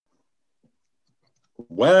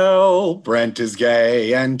Well, Brent is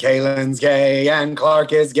gay, and Kaylin's gay, and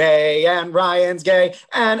Clark is gay, and Ryan's gay,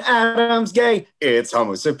 and Adam's gay. It's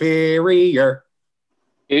Homo Superior.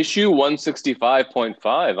 Issue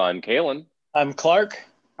 165.5. I'm Kaylin. I'm Clark.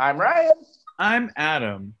 I'm Ryan. I'm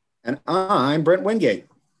Adam. And I'm Brent Wingate.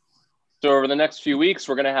 So over the next few weeks,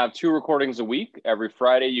 we're going to have 2 recordings a week. Every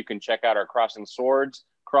Friday, you can check out our Crossing Swords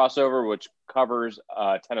crossover, which covers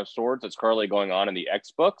Ten of Swords that's currently going on in the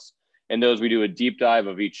X books. And those, we do a deep dive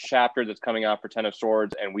of each chapter that's coming out for Ten of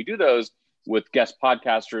Swords. And we do those with guest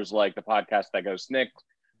podcasters like the podcast That Goes Snick,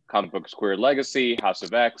 Comic Book Square Legacy, House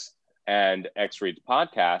of X, and X Reads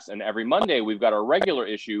Podcast. And every Monday, we've got our regular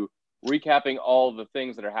issue recapping all the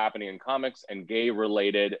things that are happening in comics and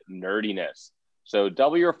gay-related nerdiness. So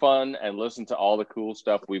double your fun and listen to all the cool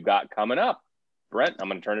stuff we've got coming up. Brent, I'm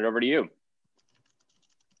going to turn it over to you.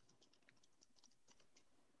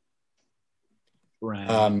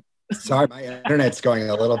 Sorry, my internet's going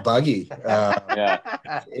a little buggy. Yeah.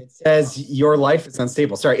 It says your life is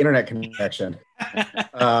unstable. Sorry, internet connection.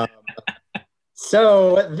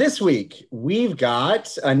 So this week, we've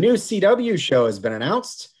got a new CW show has been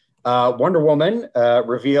announced. Wonder Woman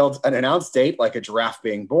revealed an announced date, like a giraffe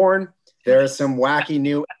being born. There are some wacky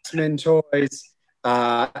new X-Men toys.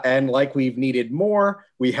 And like we've needed more,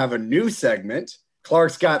 we have a new segment.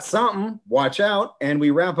 Clark's got something, watch out. And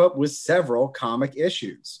we wrap up with several comic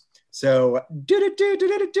issues. So, news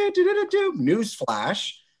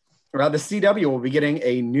flash. The CW will be getting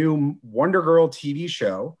a new Wonder Girl TV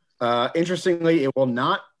show. Interestingly, it will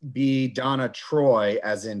not be Donna Troy,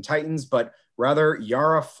 as in Titans, but rather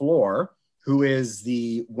Yara Flor, who is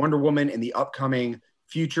the Wonder Woman in the upcoming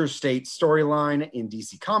Future State storyline in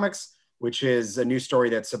DC Comics, which is a new story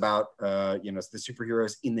that's about the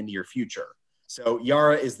superheroes in the near future. So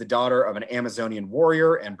Yara is the daughter of an Amazonian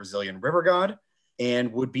warrior and Brazilian river god,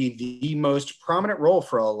 and would be the most prominent role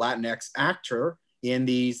for a Latinx actor in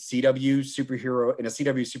the CW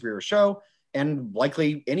superhero show, and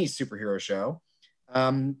likely any superhero show.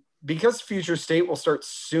 Because Future State will start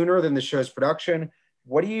sooner than the show's production,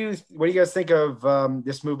 what do you guys think of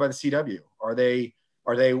this move by the CW? Do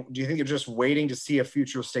you think they're just waiting to see if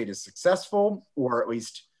Future State is successful, or at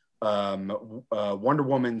least Wonder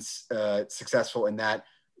Woman's successful in that?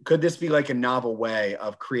 Could this be like a novel way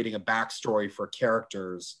of creating a backstory for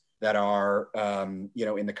characters that are,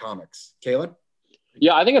 in the comics? Kaylin?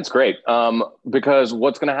 Yeah, I think it's great because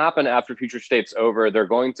what's going to happen after Future State's over, they're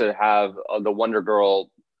going to have the Wonder Girl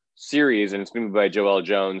series, and it's going to be by Joelle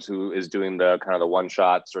Jones, who is doing the kind of the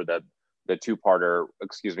one-shots or the two-parter,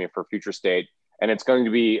 for Future State. And it's going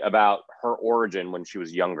to be about her origin when she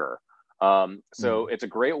was younger. So it's a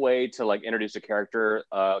great way to like introduce a character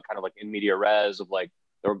kind of like in media res of like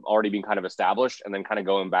they're already being kind of established, and then kind of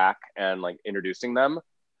going back and like introducing them.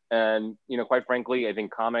 And, quite frankly, I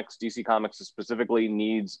think DC Comics specifically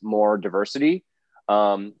needs more diversity.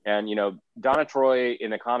 And, Donna Troy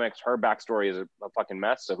in the comics, her backstory is a fucking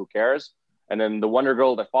mess. So who cares? And then the Wonder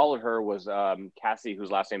Girl that followed her was Cassie,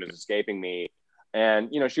 whose last name is escaping me.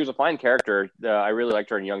 And, she was a fine character. I really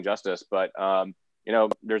liked her in Young Justice, but,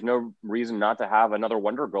 there's no reason not to have another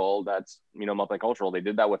Wonder Girl that's, multicultural. They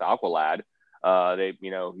did that with Aqualad.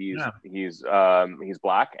 He's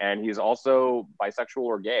black, and he's also bisexual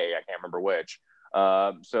or gay. I can't remember which.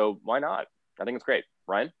 So why not? I think it's great.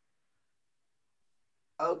 Ryan?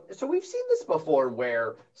 So we've seen this before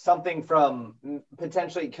where something from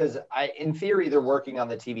potentially, because in theory, they're working on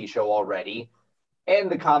the TV show already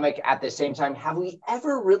and the comic at the same time. Have we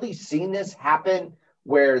ever really seen this happen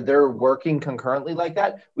where they're working concurrently like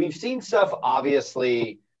that? We've seen stuff,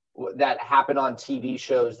 obviously, that happen on TV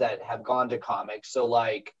shows that have gone to comics. So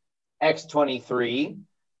like X-23,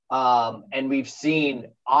 and we've seen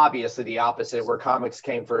obviously the opposite, where comics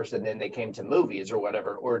came first and then they came to movies or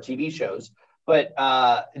whatever, or TV shows. But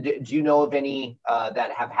do you know of any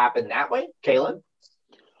that have happened that way, Kaylin?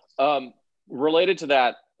 Related to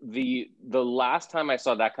that, the last time I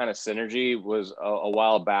saw that kind of synergy was a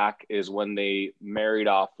while back, is when they married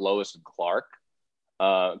off Lois and Clark.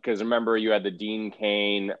 Because remember, you had the Dean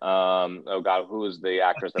Cain. Who was the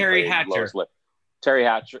actress that Terry played Hatcher. Lois? Terry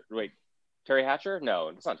Hatcher. Wait, Terry Hatcher? No,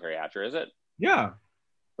 it's not Terry Hatcher, is it? Yeah.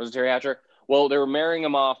 Was it Terry Hatcher? Well, they were marrying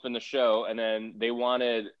him off in the show, and then they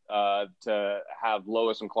wanted to have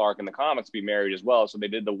Lois and Clark in the comics be married as well. So they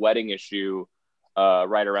did the wedding issue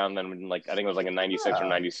right around then, I think it was like in 96 or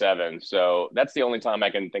 97. So that's the only time I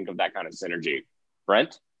can think of that kind of synergy.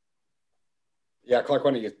 Brent? Yeah, Clark,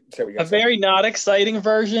 why don't you say what you got? A very not exciting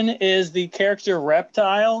version is the character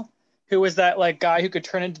Reptile, who was that like guy who could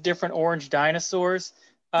turn into different orange dinosaurs.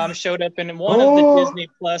 showed up in one of the Disney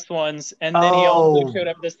Plus ones, and then he also showed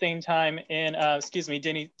up at the same time in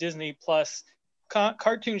Disney Plus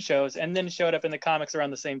cartoon shows, and then showed up in the comics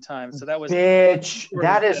around the same time. So that was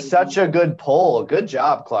that is such a good poll. Good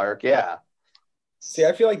job, Clark. Yeah. See,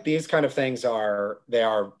 I feel like these kind of things are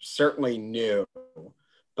certainly new,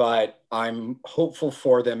 but I'm hopeful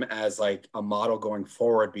for them as like a model going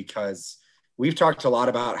forward, because we've talked a lot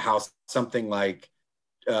about how something like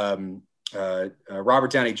Robert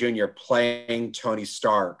Downey Jr. playing Tony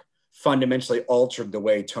Stark fundamentally altered the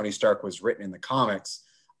way Tony Stark was written in the comics.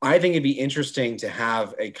 I think it'd be interesting to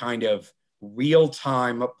have a kind of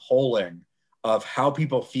real-time polling of how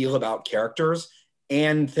people feel about characters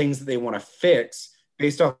and things that they want to fix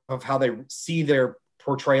based off of how they see their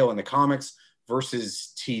portrayal in the comics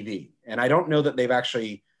versus TV. And I don't know that they've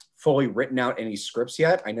actually fully written out any scripts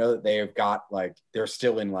yet. I know that they've got they're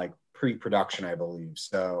still in pre-production, I believe.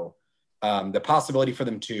 So the possibility for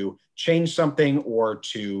them to change something or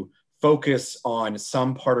to focus on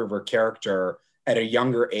some part of her character at a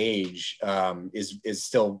younger age is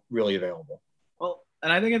still really available. Well,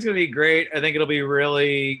 and I think it's going to be great. I think it'll be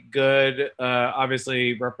really good.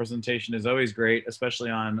 Obviously, representation is always great, especially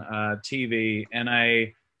on TV. And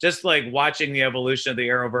I just like watching the evolution of the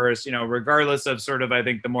Arrowverse, regardless of sort of, I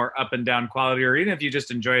think, the more up and down quality, or even if you just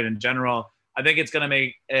enjoy it in general, I think it's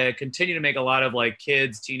going to continue to make a lot of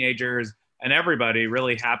kids, teenagers, and everybody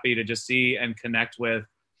really happy to just see and connect with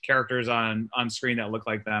characters on screen that look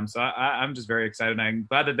like them. So I'm just very excited. I'm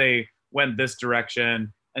glad that they went this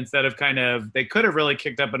direction instead of they could have really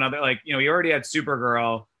kicked up another, you already had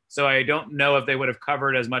Supergirl. So I don't know if they would have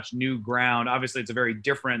covered as much new ground. Obviously, it's a very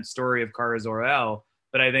different story of Kara Zor-El,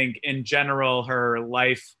 but I think in general, her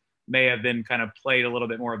life may have been kind of played a little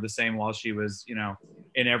bit more of the same while she was,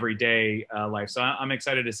 in everyday life. So I'm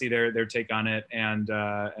excited to see their take on it and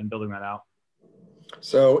building that out.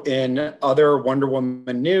 So in other Wonder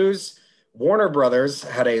Woman news, Warner Brothers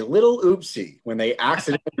had a little oopsie when they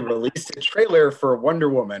accidentally released a trailer for Wonder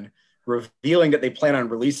Woman, revealing that they plan on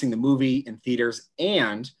releasing the movie in theaters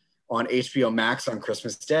and on HBO Max on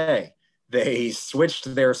Christmas Day. They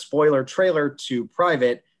switched their spoiler trailer to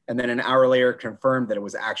private, and then an hour later confirmed that it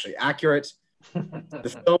was actually accurate.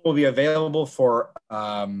 The film will be available for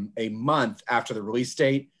a month after the release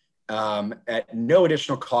date, at no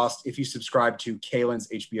additional cost if you subscribe to Kaylin's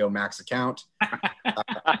HBO Max account.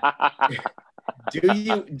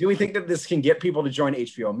 Do we think that this can get people to join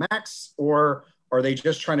HBO Max, or are they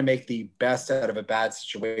just trying to make the best out of a bad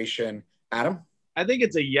situation? Adam? I think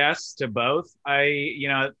it's a yes to both. I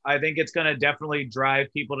think it's going to definitely drive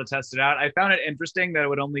people to test it out. I found it interesting that it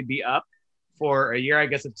would only be up for a year. I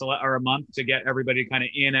guess or a month to get everybody kind of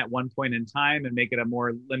in at one point in time and make it a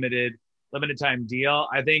more limited time deal.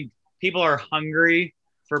 I think people are hungry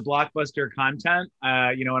for blockbuster content,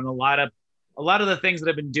 and a lot of the things that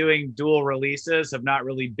have been doing dual releases have not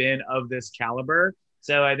really been of this caliber.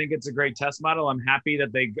 So I think it's a great test model. I'm happy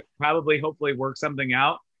that they hopefully work something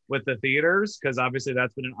out with the theaters, because obviously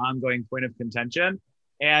that's been an ongoing point of contention.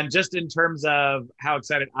 And just in terms of how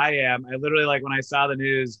excited I am, I literally when I saw the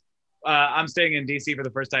news, I'm staying in DC for the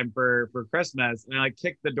first time for Christmas, and I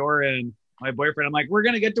kicked the door in. My boyfriend, I'm like, we're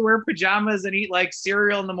going to get to wear pajamas and eat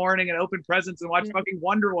cereal in the morning and open presents and watch fucking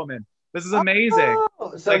Wonder Woman. This is amazing.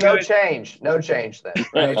 Oh, so no change then.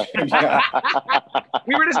 We were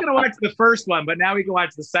just going to watch the first one, but now we can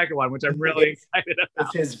watch the second one, which I'm really excited about.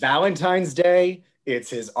 It's his Valentine's Day. It's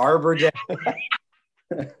his Arbor Day.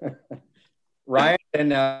 Ryan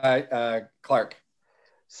and Clark.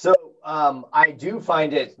 So I do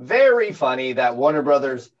find it very funny that Warner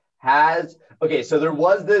Brothers has... Okay, so there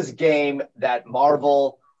was this game that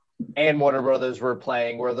Marvel and Warner Brothers were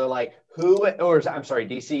playing where they're like,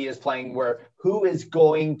 DC is playing, where who is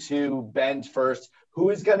going to bend first?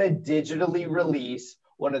 Who is going to digitally release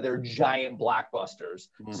one of their giant blockbusters?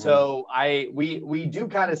 Mm-hmm. So we do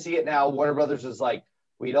kind of see it now. Warner Brothers is like,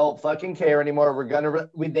 we don't fucking care anymore.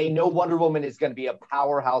 They know Wonder Woman is going to be a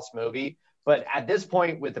powerhouse movie. But at this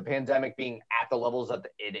point, with the pandemic being at the levels that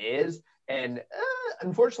it is, and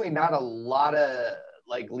unfortunately not a lot of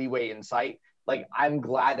leeway in sight, I'm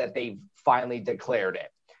glad that they've finally declared it.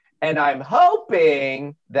 And I'm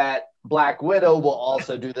hoping that Black Widow will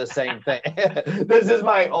also do the same thing. This is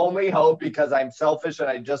my only hope, because I'm selfish and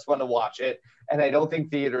I just want to watch it. And I don't think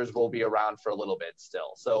theaters will be around for a little bit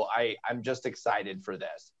still. So I'm just excited for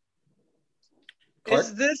this. Clark?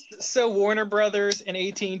 Is this so Warner Brothers and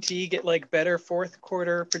AT&T get better fourth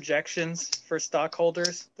quarter projections for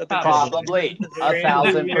stockholders? Probably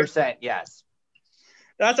 1,000%, yes.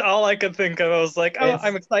 That's all I could think of. I was like, oh, It's-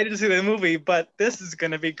 I'm excited to see the movie, but this is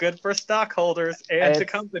going to be good for stockholders and to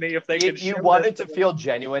It's- company if they You, could you show want this it to them. feel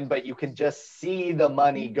genuine, but you can just see the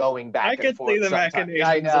money going back I and could forth. see the sometimes. machinations.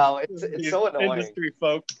 I know of it's these so annoying. Industry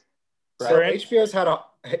folks. So Right. HBO's had a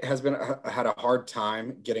hard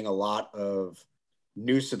time getting a lot of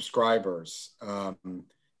new subscribers.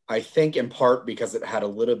 I think in part because it had a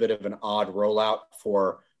little bit of an odd rollout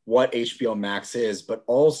for what HBO Max is, but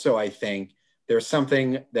also I think there's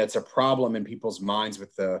something that's a problem in people's minds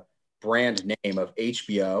with the brand name of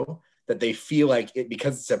HBO, that they feel like it,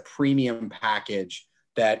 because it's a premium package,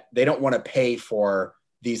 that they don't want to pay for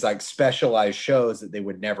these like specialized shows that they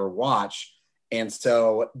would never watch. And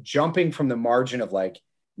so jumping from the margin of like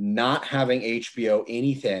not having HBO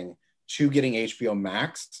anything to getting HBO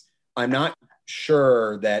Max, I'm not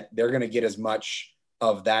sure that they're going to get as much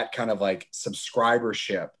of that kind of like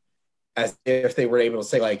subscribership as if they were able to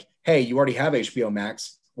say like, hey, you already have HBO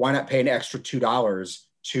Max. Why not pay an extra $2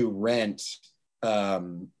 to rent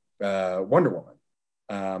Wonder Woman?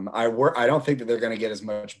 I don't think that they're going to get as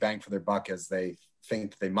much bang for their buck as they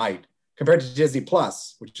think they might, compared to Disney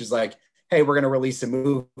Plus, which is like, hey, we're going to release a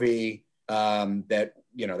movie that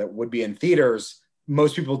would be in theaters.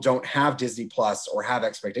 Most people don't have Disney Plus or have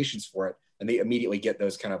expectations for it, and they immediately get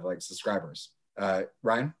those kind of like subscribers.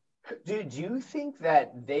 Ryan? Do you think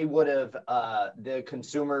that they would have, the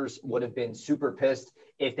consumers would have been super pissed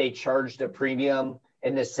if they charged a premium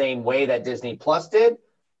in the same way that Disney Plus did?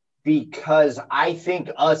 Because I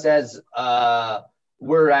think us as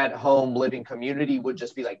we're at home living community would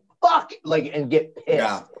just be like, fuck, like, and get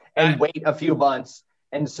pissed and wait a few months.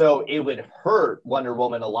 And so it would hurt Wonder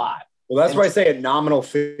Woman a lot. Well, that's why I say a nominal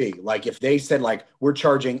fee. Like if they said like, we're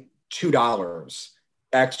charging $2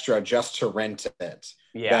 extra just to rent it,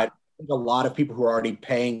 that a lot of people who are already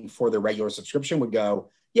paying for the regular subscription would go,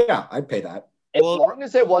 yeah, I'd pay that. As long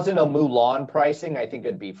as it wasn't a Mulan pricing, I think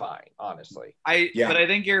it'd be fine, honestly. But I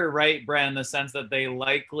think you're right, Brent, in the sense that they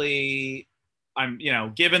likely,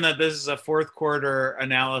 given that this is a fourth quarter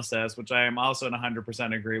analysis, which I am also in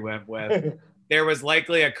 100% agree with, there was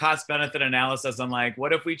likely a cost benefit analysis on like,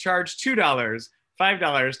 what if we charge $2, $5,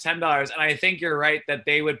 $10? And I think you're right that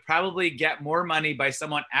they would probably get more money by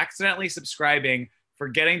someone accidentally subscribing,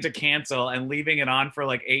 forgetting to cancel and leaving it on for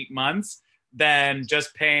like 8 months than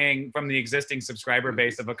just paying from the existing subscriber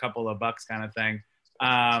base of a couple of bucks kind of thing.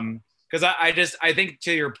 Because I think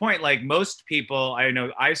to your point, like most people, I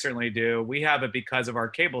know I certainly do, we have it because of our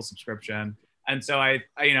cable subscription. And so I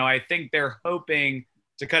think they're hoping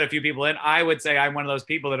to cut a few people in. I would say I'm one of those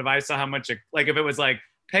people that if I saw how much, like if it was like,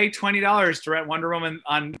 pay $20 to rent Wonder Woman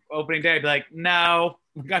on opening day, I'd be like, no,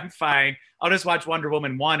 I'm fine. I'll just watch Wonder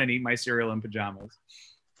Woman 1 and eat my cereal in pajamas.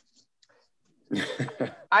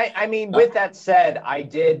 I mean, with that said, I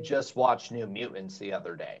did just watch New Mutants the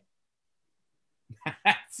other day.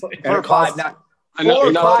 For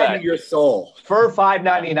your soul for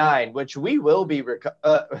 $5.99, which we will be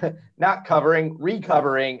recovering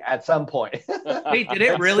at some point. Wait, did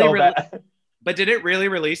it really? But did it really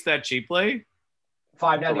release that cheaply?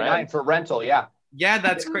 $5.99 for rental, yeah. Yeah,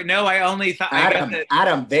 that's great. No, I only thought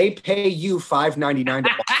Adam, they pay you $5.99 to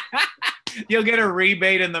watch. You'll get a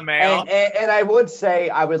rebate in the mail. And I would say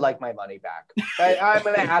I would like my money back. I'm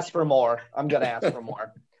going to ask for more.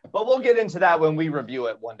 But we'll get into that when we review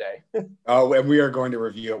it one day. Oh, and we are going to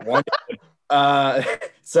review it one day.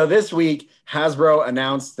 So this week, Hasbro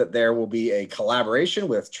announced that there will be a collaboration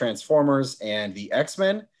with Transformers and the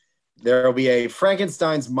X-Men. There will be a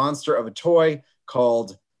Frankenstein's monster of a toy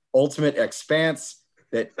called Ultimate Expanse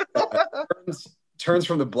that turns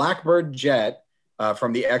from the Blackbird jet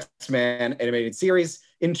from the X-Men animated series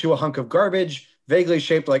into a hunk of garbage, vaguely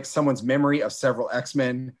shaped like someone's memory of several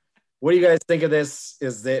X-Men. What do you guys think of this?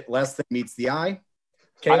 Is it less than meets the eye?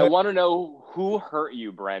 Caleb? I want to know who hurt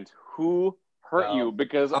you, Brent. Who hurt you?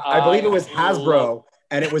 Because I believe it was Hasbro,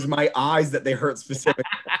 and it was my eyes that they hurt specifically.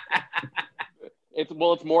 It's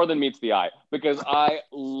more than meets the eye, because I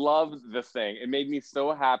loved this thing. It made me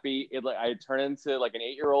so happy. I turned into like an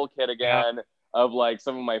 8-year-old kid again. Yeah. Of like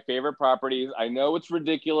some of my favorite properties. I know it's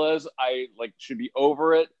ridiculous. I should be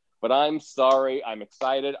over it, but I'm sorry. I'm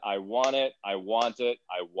excited. I want it. I want it.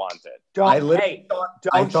 I want it. Don't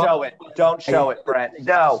show it, Brett.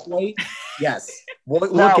 No. Yes.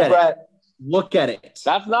 Look at it.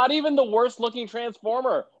 That's not even the worst looking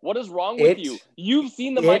Transformer. What is wrong with you? You've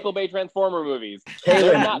seen the Michael Bay Transformer movies.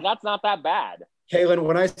 That's not that bad. Kaylin,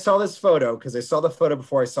 when I saw this photo, because I saw the photo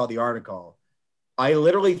before I saw the article, I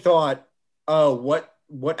literally thought, oh, what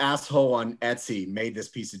asshole on Etsy made this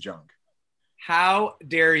piece of junk? How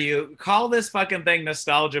dare you call this fucking thing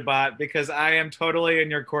Nostalgia Bot, because I am totally in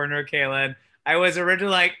your corner, Kaylin. I was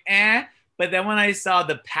originally like, eh. But then when I saw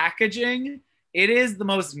the packaging, it is the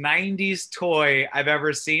most 90s toy I've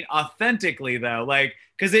ever seen. Authentically, though, like,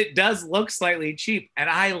 because it does look slightly cheap. And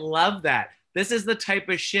I love that. This is the type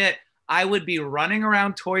of shit I would be running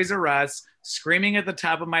around Toys R Us, screaming at the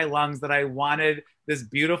top of my lungs that I wanted this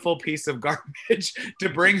beautiful piece of garbage to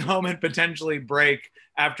bring home and potentially break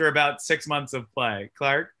after about 6 months of play.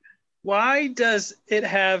 Clark? Why does it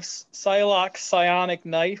have Psylocke's psionic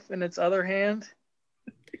knife in its other hand?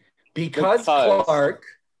 Because Clark,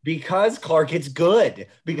 it's good.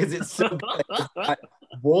 Because it's so good. It's got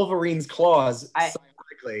Wolverine's claws,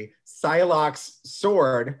 psionically, Psylocke's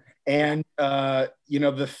sword, and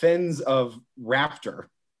the fins of Raptor.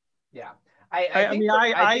 Yeah.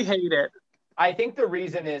 I hate it. I think the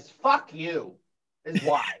reason is fuck you is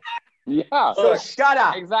why. Yeah. So shut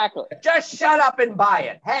up. Exactly. Just shut up and buy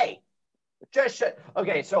it. Hey, just shut.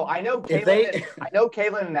 Okay, so I know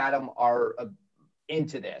Kaylin and Adam are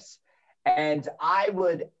into this, and I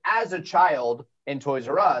would, as a child in Toys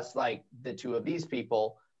R Us, like the two of these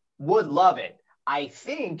people, would love it. I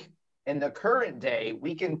think in the current day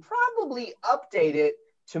we can probably update it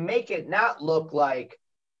to make it not look like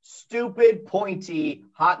stupid, pointy,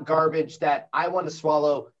 hot garbage that I want to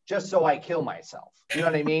swallow just so I kill myself. You know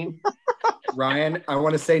what I mean? Ryan, I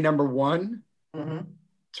want to say number one,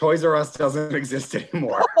 Toys R Us doesn't exist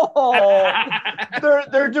anymore. Oh,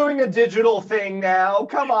 they're doing a digital thing now.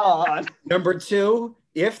 Come on. Number two,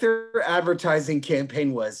 if their advertising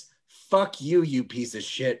campaign was "fuck you, you piece of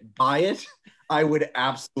shit, buy it," I would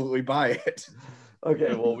absolutely buy it.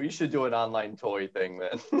 Okay, well, we should do an online toy thing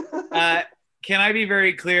then. Can I be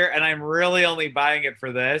very clear, and I'm really only buying it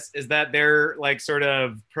for this, is that their like sort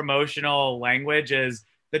of promotional language is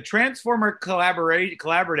the Transformer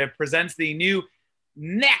Collaborative presents the new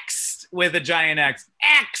Next with a giant X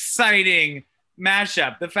exciting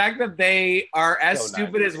mashup. The fact that they are as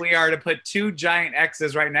stupid as we are to put two giant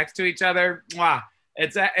X's right next to each other,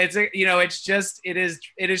 it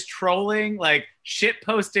is trolling, like shit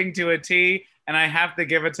posting to a T, and I have to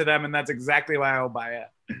give it to them, and that's exactly why I'll buy it.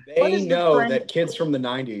 They know that kids from the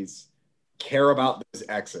 90s care about those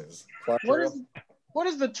X's. What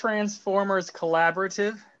is the Transformers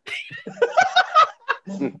Collaborative?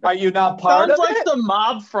 Are you not part Sounds of like it? the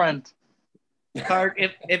mob front. Clark,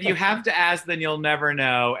 if you have to ask, then you'll never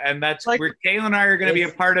know. And that's Like, where Kayla and I are going to be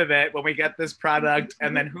a part of it when we get this product,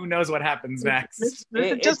 and then who knows what happens next. It's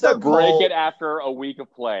Just a a Break it after a week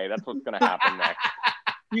of play. That's what's going to happen next.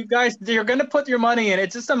 You guys, you're going to put your money in.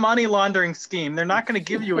 It's just a money laundering scheme. They're not going to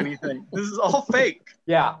give you anything. This is all fake.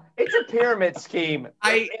 Yeah, it's a pyramid scheme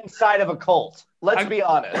inside of a cult. Let's be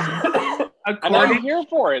honest. And I'm here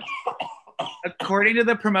for it. According to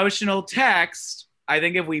the promotional text, I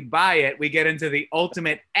think if we buy it, we get into the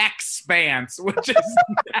ultimate expanse, which is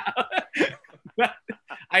now.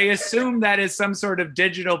 I assume that is some sort of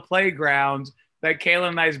digital playground that Kayla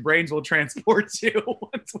and I's brains will transport to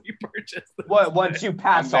once we purchase them. What? Once you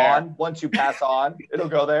pass on, it'll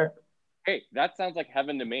go there. Hey, that sounds like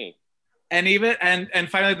heaven to me. And even and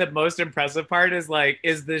finally, the most impressive part is like,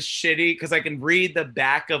 is this shitty? Because I can read the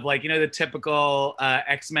back of like, the typical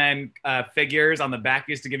X-Men figures on the back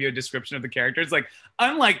used to give you a description of the characters. Like,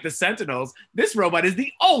 unlike the Sentinels, this robot is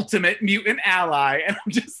the ultimate mutant ally. And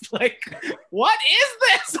I'm just like, what is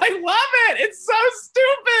this? I love it. It's so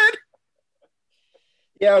stupid.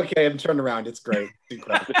 Yeah, okay, I'm turned around. It's great. It's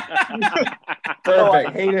incredible. Oh, I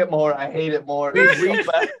hate it more.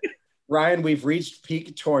 Ryan, we've reached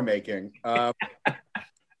peak toy making. All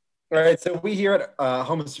right, so we here at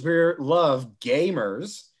Home of Superior love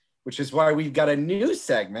gamers, which is why we've got a new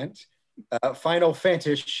segment, Final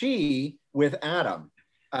Fantasy with Adam.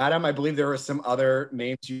 Adam, I believe there were some other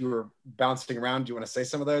names you were bouncing around. Do you want to say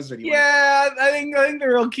some of those? Or do you I think the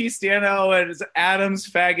real key standout is Adam's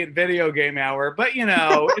faggot video game hour. But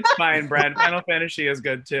it's fine, Brad. Final Fantasy is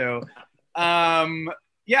good too. So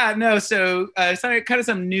kind of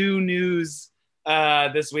some new news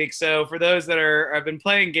this week. So for those that have been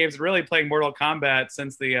playing games, really playing Mortal Kombat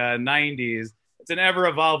since the 90s, it's an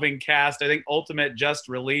ever-evolving cast. I think Ultimate just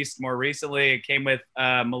released more recently. It came with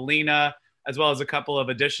Melina, as well as a couple of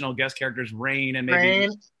additional guest characters, Rain and maybe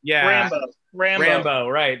Rambo.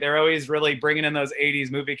 Right? They're always really bringing in those 80s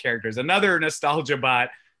movie characters. Another nostalgia bot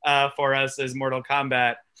for us is Mortal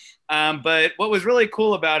Kombat. But what was really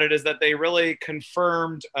cool about it is that they really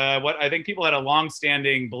confirmed what I think people had a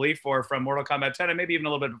long-standing belief from Mortal Kombat 10, and maybe even a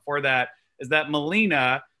little bit before that, is that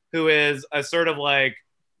Melina, who is a sort of like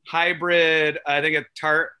hybrid, I think a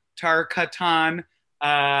Tar-Katan,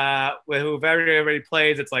 who everybody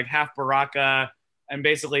plays. It's like half Baraka, and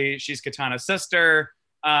basically she's Katana's sister.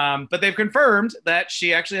 But they've confirmed that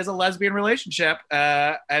she actually has a lesbian relationship.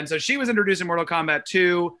 And so she was introduced in Mortal Kombat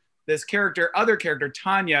 2. This other character,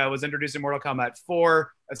 Tanya, was introduced in Mortal Kombat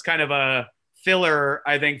 4 as kind of a filler,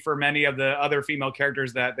 I think, for many of the other female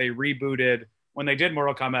characters that they rebooted when they did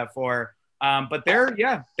Mortal Kombat 4. But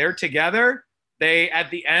they're together. They, at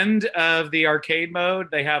the end of the arcade mode,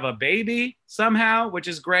 they have a baby somehow, which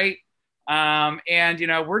is great. And,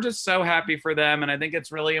 we're just so happy for them. And I think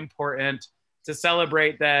it's really important to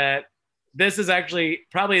celebrate that this is actually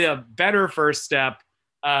probably a better first step,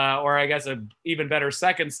 or I guess an even better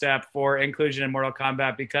second step for inclusion in Mortal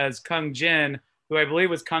Kombat, because Kung Jin, who I believe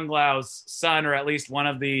was Kung Lao's son, or at least one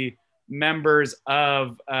of the members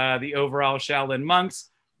of the overall Shaolin monks,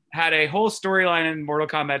 had a whole storyline in Mortal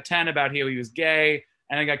Kombat 10 about how he was gay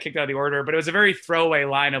and then got kicked out of the order. But it was a very throwaway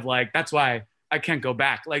line of like, that's why I can't go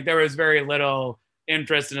back. Like, there was very little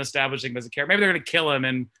interest in establishing him as a character. Maybe they're going to kill him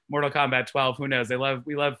in Mortal Kombat 12. Who knows? We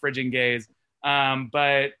love friggin' gays.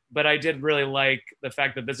 But I did really like the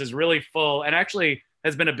fact that this is really full and actually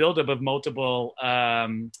has been a buildup of multiple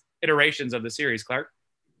iterations of the series. Clark?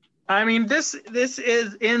 I mean, this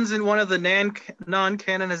ends in one of the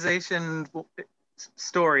non-canonization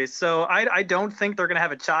stories. So I don't think they're going to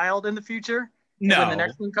have a child in the future. No. When the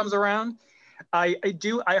next one comes around. I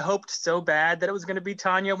hoped so bad that it was going to be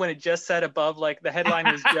Tanya when it just said above, like the headline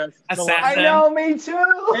was just I know, me too.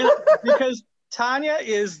 because Tanya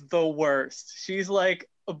is the worst. She's like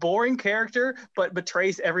a boring character, but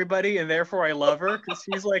betrays everybody, and therefore I love her because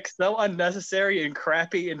she's like so unnecessary and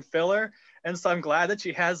crappy and filler. And so I'm glad that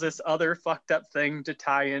she has this other fucked up thing to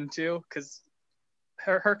tie into, because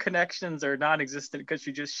her connections are non-existent because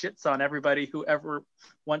she just shits on everybody who ever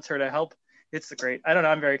wants her to help. It's great. I don't know.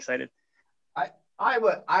 I'm very excited.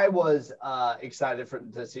 I was excited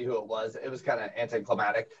to see who it was. It was kind of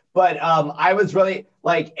anticlimactic, but I was really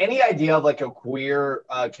like, any idea of like a queer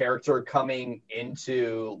character coming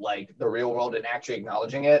into like the real world and actually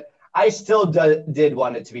acknowledging it. I still did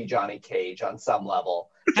want it to be Johnny Cage on some level,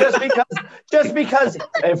 just because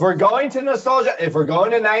if we're going to nostalgia, if we're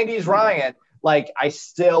going to 90s Ryan, like I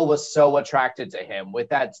still was so attracted to him with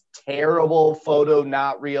that terrible photo,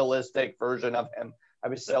 not realistic version of him. I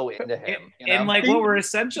was so into him. In like what were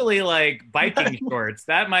essentially like biking shorts.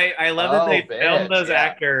 I love that they filmed those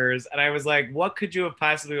actors, and I was like, what could you have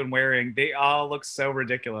possibly been wearing? They all look so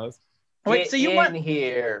ridiculous. Wait, so you want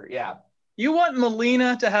here? Yeah. You want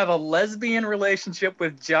Melina to have a lesbian relationship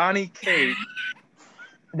with Johnny Cage?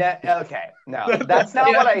 Okay, no, that's not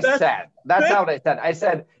what I said. That's not what I said. I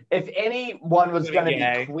said if anyone was going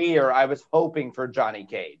to be queer, I was hoping for Johnny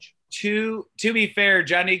Cage. To be fair,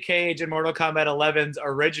 Johnny Cage in Mortal Kombat 11's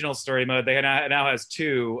original story mode, they now has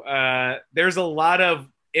 2. There's a lot of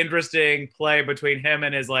interesting play between him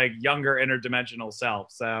and his like younger interdimensional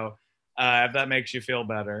self. So if that makes you feel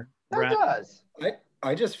better, that does.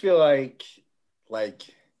 I just feel like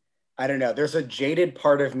I don't know. There's a jaded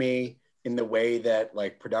part of me in the way that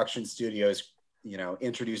like production studios,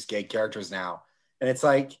 introduce gay characters now, and it's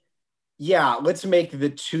like, yeah, let's make the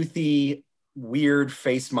toothy, weird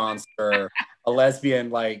face monster a lesbian.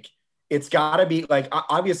 Like, it's got to be like,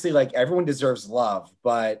 obviously, like everyone deserves love,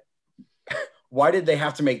 but why did they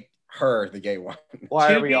have to make her the gay one?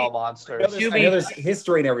 Why are we all monsters? I know there's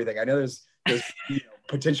history and everything. I know there's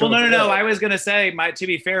potential. Well, no. I was gonna say, to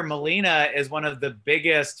be fair, Melina is one of the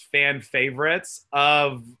biggest fan favorites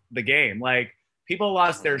of the game. Like, people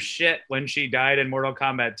lost their shit when she died in Mortal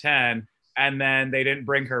Kombat 10, and then they didn't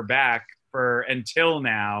bring her back until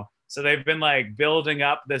now. So they've been like building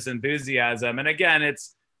up this enthusiasm. And again,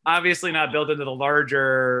 it's obviously not built into the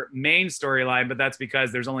larger main storyline, but that's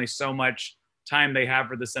because there's only so much time they have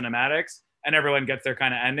for the cinematics, and everyone gets their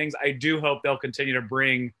kind of endings. I do hope they'll continue to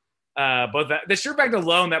bring both that. The sheer fact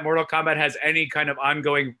alone that Mortal Kombat has any kind of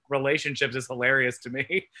ongoing relationships is hilarious to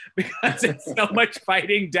me, because it's so much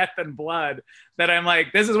fighting, death, and blood that I'm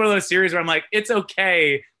like, this is one of those series where I'm like, it's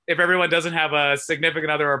okay if everyone doesn't have a significant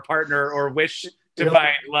other or partner or wish to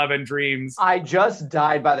find love and dreams. I just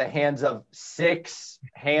died by the hands of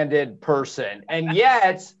six-handed person, and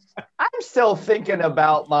yet I'm still thinking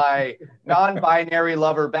about my non-binary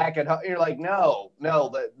lover back at home. You're like, no,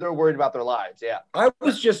 they're worried about their lives. Yeah. I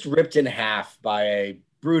was just ripped in half by a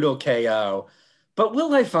brutal KO, but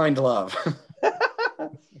will I find love?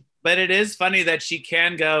 But it is funny that she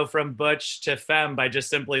can go from butch to femme by just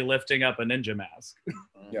simply lifting up a ninja mask.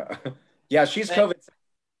 Yeah, she's COVID.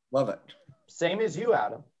 Love it. Same as you,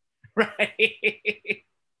 Adam. Right.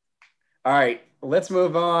 All right, let's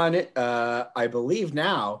move on. I believe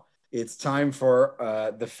now it's time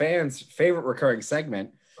for the fans' favorite recurring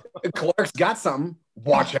segment. Clark's got something.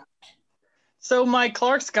 Watch out. So my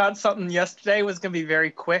Clark's got something yesterday was going to be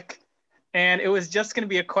very quick, and it was just going to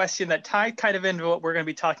be a question that tied kind of into what we're going to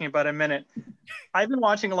be talking about in a minute. I've been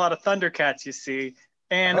watching a lot of Thundercats, you see,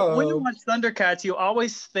 and when you watch Thundercats, you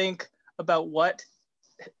always think about what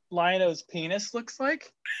Lion-O's penis looks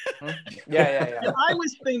like. Yeah. And I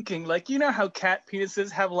was thinking, like, you know how cat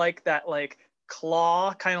penises have like that like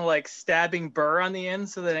claw kind of like stabbing burr on the end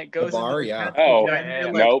so that it goes The bar, into the yeah. cat's Oh, vagina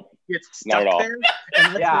and, like, nope. gets Not stuck at all. there. And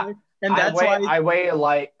that's Yeah. why, and that's I weigh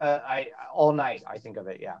like all night. I think of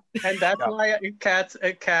it. Yeah. and that's Yeah. why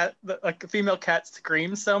a female cat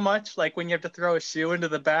screams so much, like when you have to throw a shoe into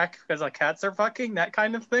the back because like cats are fucking, that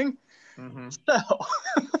kind of thing. Mm-hmm. So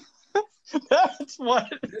that's what.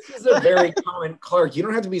 This is a very common, Clark. You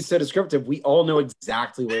don't have to be so descriptive. We all know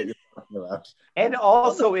exactly what you're talking about. And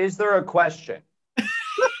also, is there a question? So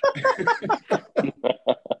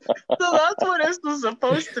that's what this was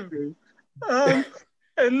supposed to be.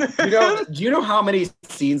 And Do you know how many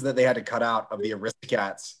scenes that they had to cut out of the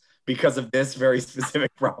Aristocats because of this very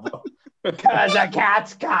specific problem? Because a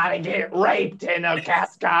cat's gotta get raped, and a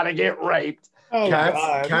cat's gotta get raped. Oh,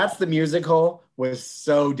 God. Cats the musical was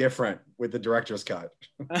so different with the director's cut.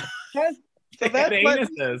 so that's what,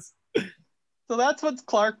 Anuses. so that's what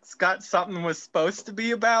Clark's Got Something was supposed to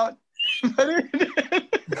be about. But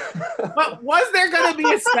was there going to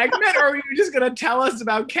be a segment, or were you just going to tell us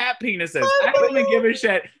about cat penises? I don't even give a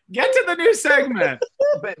shit. Get to the new segment.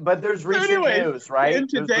 But there's recent Anyway, news, right? In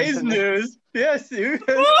There's today's recent news, yes,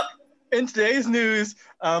 in today's news,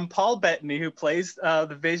 Paul Bettany, who plays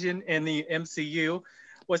the Vision in the MCU,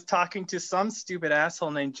 was talking to some stupid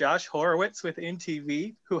asshole named Josh Horowitz with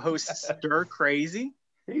NTV, who hosts Stir Crazy.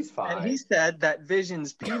 He's fine. And he said that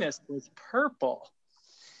Vision's penis was purple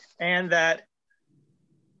and that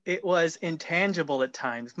it was intangible at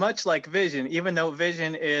times, much like Vision, even though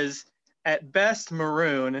Vision is at best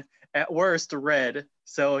maroon, at worst red.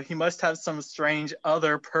 So he must have some strange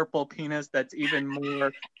other purple penis that's even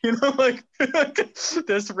more, like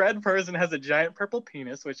this red person has a giant purple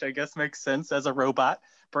penis, which I guess makes sense as a robot.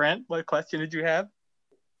 Brent, what question did you have?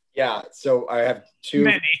 Yeah, so I have two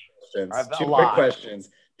questions. Two quick questions.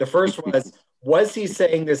 The first was he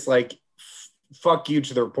saying this like fuck you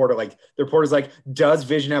to the reporter? Like the reporter's like, does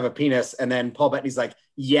Vision have a penis? And then Paul Bettany's like,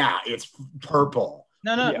 yeah, it's purple.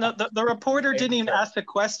 No. The reporter didn't even ask the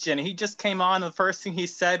question. He just came on. The first thing he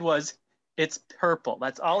said was, it's purple.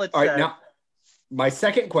 That's all it said. All right, now, my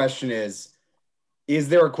second question is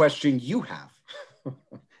there a question you have?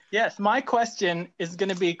 Yes, my question is going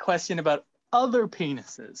to be a question about other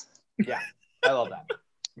penises. Yeah, I love that.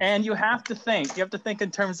 And you have to think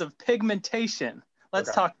in terms of pigmentation.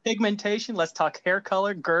 Let's talk pigmentation. Let's talk hair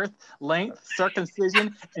color, girth, length,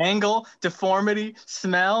 circumcision, angle, deformity,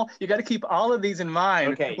 smell. You got to keep all of these in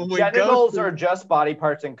mind. Okay, genitals are just body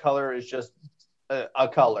parts and color is just a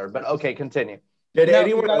color. But okay, continue. Did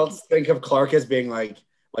anyone else think of Clark as being like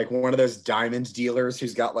one of those diamond dealers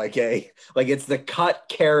who's got it's the cut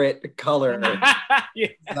carrot color? Yeah.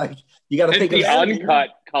 Like you got to think the of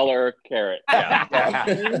uncut color carrot.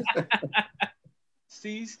 Yeah.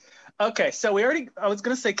 Okay, so I was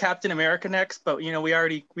gonna say Captain America next, but we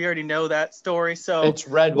already know that story. So it's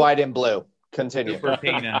red, white, and blue. Continue. Super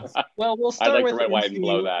penis. Well, we'll I'd start like with to red, white, and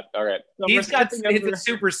blow that. All right. So He's got the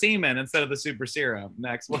super semen instead of the super serum.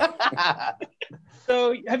 Next one.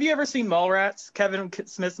 So have you ever seen Mallrats? Kevin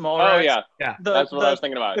Smith's Mallrats? Oh yeah, yeah. That's what I was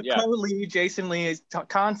thinking about. The Yeah. co-lead, Jason Lee, is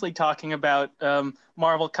constantly talking about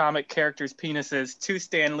Marvel comic characters' penises to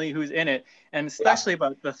Stan Lee, who's in it, and especially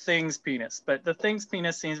about the Thing's penis. But the Thing's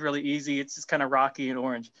penis seems really easy. It's just kind of rocky and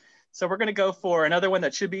orange. So we're going to go for another one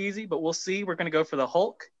that should be easy, but we'll see. We're going to go for the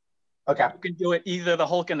Hulk. Okay. You can do it either the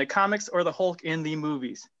Hulk in the comics or the Hulk in the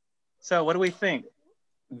movies. So what do we think?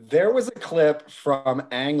 There was a clip from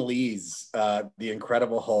Ang Lee's The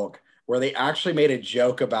Incredible Hulk where they actually made a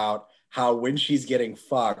joke about how when she's getting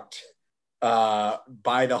fucked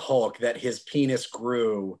by the Hulk, that his penis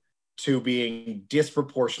grew to being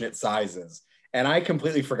disproportionate sizes. And I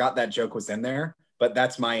completely forgot that joke was in there, but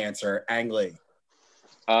that's my answer, Ang Lee.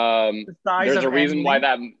 There's a reason why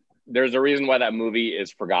that movie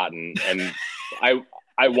is forgotten, and I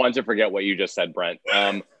want to forget what you just said, Brent.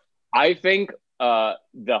 I think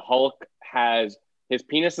the Hulk has his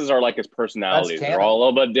penises are like his personalities. They're all a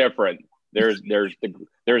little bit different. There's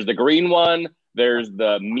the green one. There's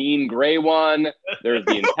the mean gray one. There's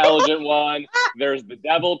the intelligent one. There's the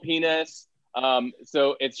devil penis.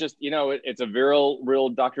 So it's just it's a real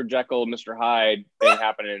Dr. Jekyll, Mr. Hyde thing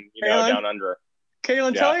happening down under.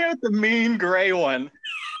 Kaylin, tell me about the mean gray one.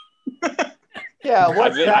 Yeah,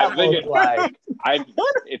 what's that look like?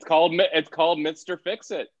 It's called Mr.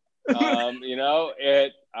 Fix-It.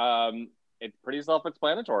 It's pretty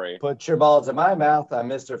self-explanatory. Put your balls in my mouth. I'm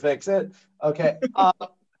Mr. Fix It. Okay.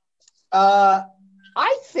 I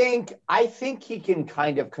think he can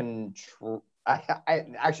kind of control. I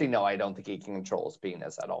actually no, I don't think he can control his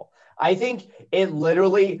penis at all. I think it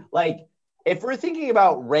literally, like, if we're thinking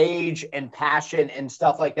about rage and passion and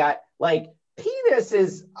stuff like that, like, penis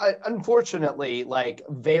is unfortunately like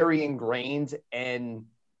very ingrained in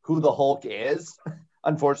who the Hulk is.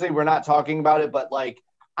 Unfortunately, we're not talking about it, but like,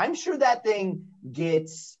 I'm sure that thing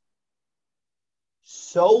gets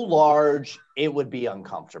so large it would be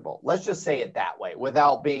uncomfortable. Let's just say it that way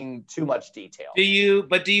without being too much detail. Do you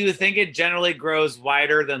think it generally grows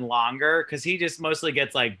wider than longer? Because he just mostly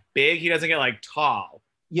gets like big. He doesn't get like tall.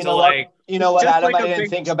 You So, know like, what? You know what, just Adam? like I a didn't big-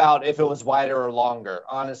 think about if it was wider or longer,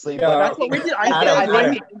 honestly. Yeah. But That's what we did.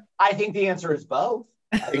 I think the answer is both.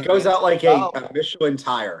 It goes out like a Michelin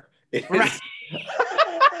tire. Right.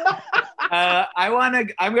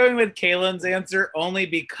 I'm going with Kalen's answer only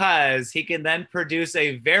because he can then produce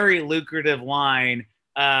a very lucrative line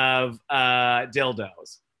of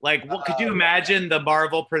dildos. Like, could you imagine the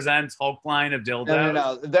Marvel Presents Hulk line of dildos?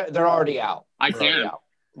 No. They're already out. I They're already can. out.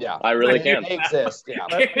 Yeah. I really They can. exist. Yeah.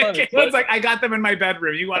 Kalen's like, I got them in my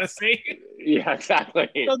bedroom. You want to see? Yeah, exactly.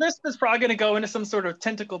 So this is probably going to go into some sort of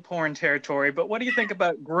tentacle porn territory, but what do you think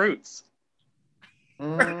about Groots?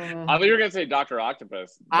 Mm, I thought you were gonna say Dr.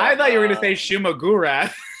 Octopus. I but, thought you were going to say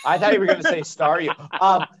Shumagurath. I thought you were going to say Staryu.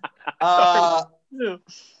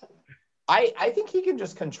 I think he can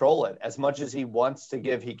just control it as much as he wants to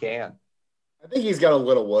give. He can. I think he's got a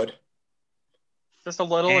little wood. Just a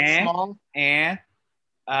little, it's Eh? small.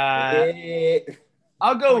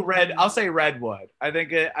 I'll go red. I'll say redwood. I think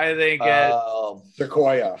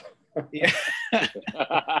Sequoia. yeah.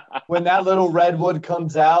 When that little redwood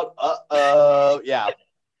comes out, yeah.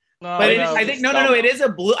 No, But no. I think no. It is a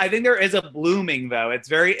blue. I think there is a blooming though.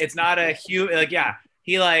 It's not a huge. Like, yeah,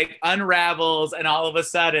 he like unravels and all of a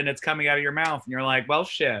sudden it's coming out of your mouth and you're like, well,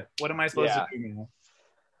 shit. What am I supposed to do now?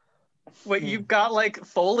 Wait, you've got like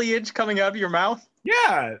foliage coming out of your mouth?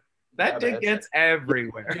 Yeah, that dick man. gets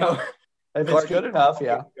everywhere. No, If Clark, it's good enough,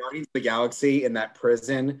 yeah. Guardians of the Galaxy in that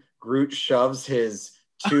prison, Groot shoves his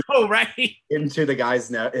two Oh, right. into the guy's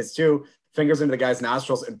his two fingers into the guy's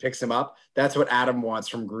nostrils and picks him up. That's what Adam wants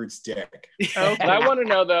from Groot's dick. Okay. What I want to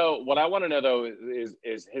know though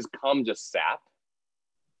is his cum just sap?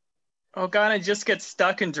 Oh god, it just gets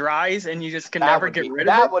stuck and dries and you just can That never would get be, rid of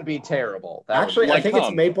that it? would be terrible. That would Actually, be- I like think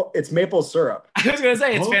cum. it's maple syrup. I was gonna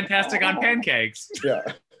say it's fantastic on pancakes. Yeah.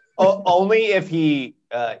 only if he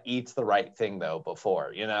eats the right thing though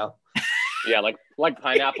before, you know. Yeah, like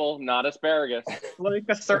pineapple, not asparagus. Like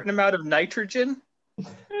a certain amount of nitrogen?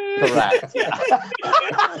 Correct. Yeah.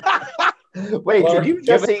 Wait, Well, did you give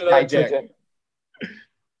just us say another dick. nitrogen?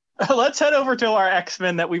 Let's head over to our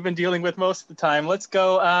X-Men that we've been dealing with most of the time. Let's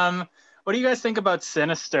go. What do you guys think about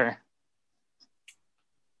Sinister?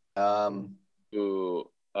 Ooh,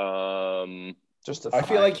 Just a I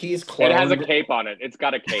feel like he's cloned. it has a cape on it. It's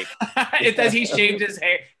got a cape. It says he shaved his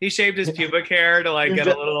hair. He shaved his pubic hair to like You get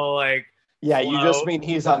just- a little like. yeah, you Flow. just mean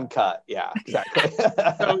he's uncut. Yeah, exactly.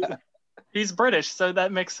 So, he's British, so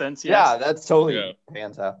that makes sense. Yes. Yeah, that's totally Yeah.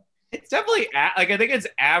 Fanta. It's definitely like I think it's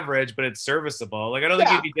average, but it's serviceable. Like I don't think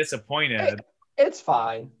Yeah. you'd be disappointed. It's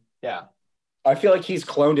fine. Yeah. I feel like he's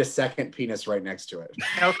cloned his second penis right next to it.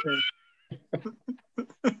 Okay.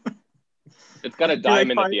 It's got a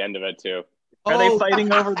diamond at fight- the end of it too. Are they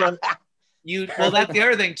fighting over the? Well, that's the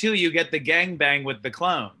other thing too. You get the gangbang with the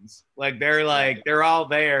clones. Like they're all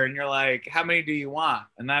there, and you're like, how many do you want?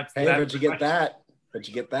 And that's Hey, but you get that. But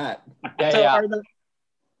you get that. Yeah, So yeah.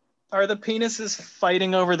 are the penises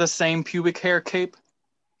fighting over the same pubic hair cape?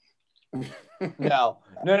 No.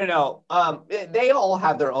 They all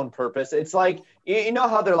have their own purpose. It's like, you know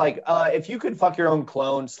how they're like, if you could fuck your own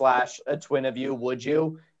clone / a twin of you, would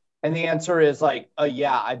you? And the answer is like,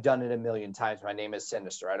 yeah, I've done it a million times. My name is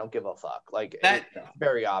Sinister. I don't give a fuck. Like, That- it's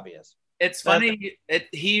very obvious. It's funny.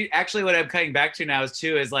 He actually, what I'm coming back to now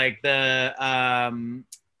is like the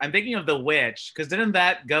I'm thinking of the witch, because didn't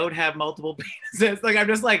that goat have multiple penises? Like I'm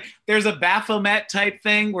just like, there's a Baphomet type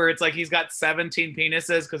thing where it's like he's got 17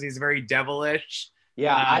 penises because he's very devilish.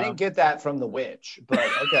 Yeah, I didn't get that from the witch, but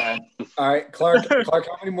okay. All right, Clark, how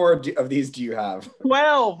many more of these do you have?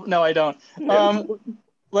 12. No, I don't.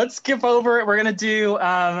 Let's skip over it. We're gonna do.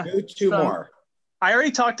 Two So- more. I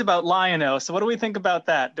already talked about Lion-O. So what do we think about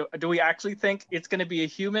that? Do we actually think it's gonna be a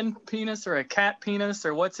human penis or a cat penis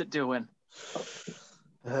or what's it doing?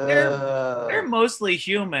 They're mostly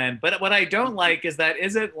human, but what I don't like is that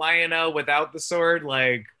isn't Lion-O without the sword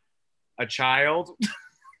like a child?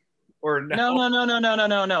 Or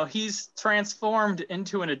no? No. He's transformed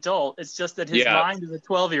into an adult. It's just that his Yeah. mind is a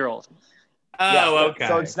 12-year-old. Oh, okay.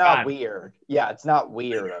 So it's not weird. Yeah, it's not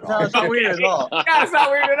weird at all. No, it's not weird at all. Yeah, it's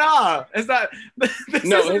not weird at all. It's not.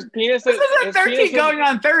 No, his penis is. This isn't his 13 penis is- going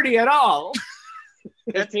on 30 at all.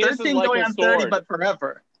 His It's penis is 13 like going a on 30, sword. but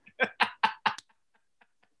forever. Penis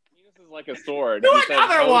is like a sword. Do He says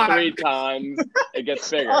another "Oh" one. 3 times, it gets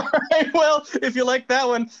bigger. All right, well, if you like that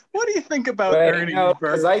one, what do you think about Ernie? No,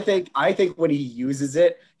 Bert? because I think when he uses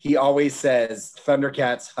it, he always says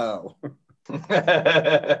Thundercats ho.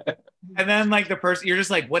 And then like the person, you're just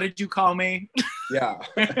like, what did you call me? Yeah.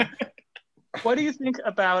 What do you think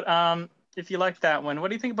about if you like that one? What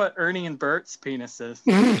do you think about Ernie and Bert's penises?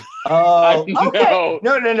 Oh, No. okay.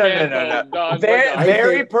 No. Done, Very, we're done.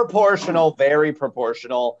 very proportional, very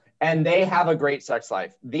proportional, and they have a great sex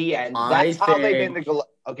life. The end. That's how they made the.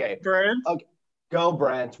 Okay, Brent? go,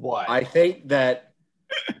 Brent. What? I think that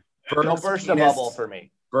Don't burst a bubble for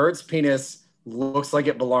me. Bert's penis looks like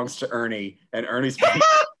it belongs to Ernie, and Ernie's penis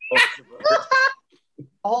belongs to Bert.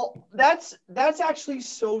 Oh, that's actually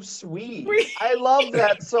so sweet. I love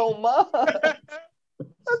that so much.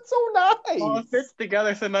 That's so nice. Oh, it fits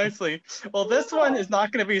together so nicely. Well, this one is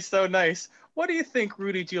not going to be so nice. What do you think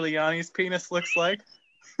Rudy Giuliani's penis looks like?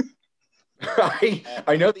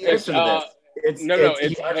 I know the answer to this. It's he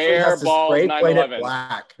actually hair, has to balls, spray paint it 9/11.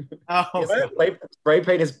 black. He Oh, has to spray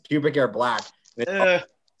paint his pubic hair black.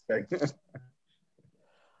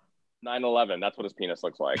 9/11. That's what his penis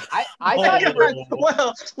looks like. I thought you were,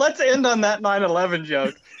 Well, let's end on that 9/11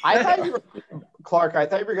 joke. I thought you were, Clark. I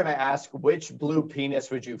thought you were gonna ask which blue penis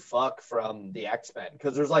would you fuck from the X-Men,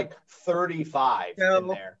 because there's like 35 in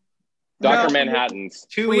No. there. Dr. No. Manhattan's.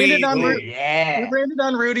 too We ended on easy. We Yeah. branded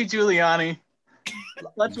on Rudy Giuliani.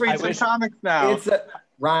 Let's read I some wish- comics now. It's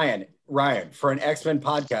Ryan. For an X-Men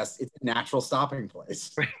podcast, it's a natural stopping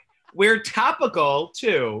place. We're topical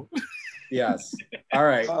too. Yes. All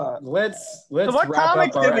right. Let's So what wrap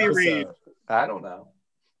comics up our did we episode. read? I don't know.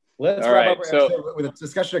 Let's All wrap right, up our so- episode with a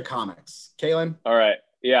discussion of comics. Kaylin? All right.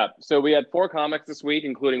 Yeah. So we had 4 comics this week,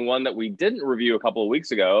 including one that we didn't review a couple of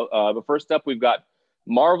weeks ago. But first up, we've got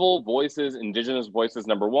Marvel Voices, Indigenous Voices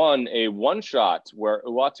 #1, a one-shot where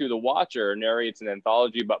Uatu the Watcher narrates an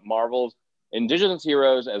anthology about Marvel's Indigenous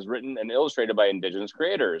heroes as written and illustrated by Indigenous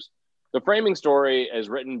creators. The framing story is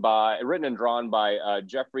written and drawn by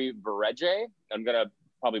Jeffrey Vereje. I'm going to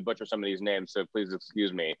probably butcher some of these names, so please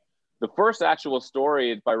excuse me. The first actual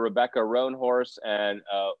story is by Rebecca Roanhorse and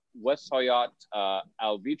Westhoyot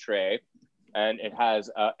Alvitre, and it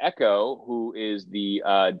has Echo, who is the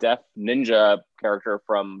deaf ninja character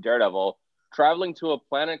from Daredevil, traveling to a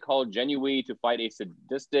planet called Genui to fight a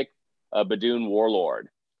sadistic Badoon warlord.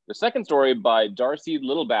 The second story by Darcy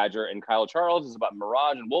Little Badger and Kyle Charles is about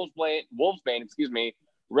Mirage and Wolfsbane,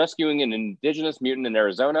 rescuing an indigenous mutant in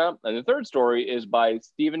Arizona. And the third story is by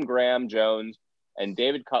Stephen Graham Jones and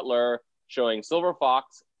David Cutler, showing Silver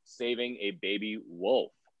Fox saving a baby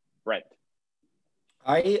wolf. Brent.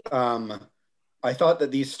 I thought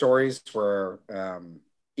that these stories were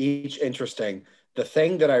each interesting. The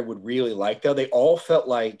thing that I would really like, though, they all felt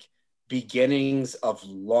like beginnings of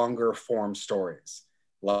longer form stories.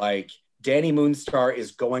 Like Danny Moonstar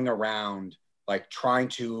is going around like trying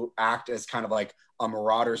to act as kind of like a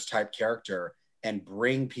Marauders type character and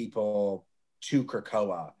bring people to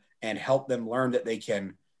Krakoa and help them learn that they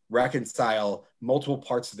can reconcile multiple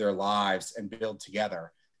parts of their lives and build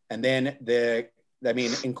together. And then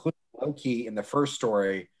including Loki in the first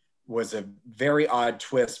story was a very odd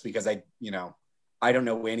twist because I don't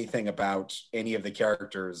know anything about any of the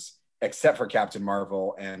characters except for Captain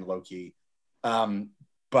Marvel and Loki.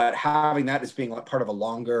 But having that as being part of a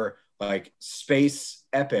longer like space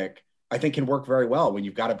epic, I think can work very well when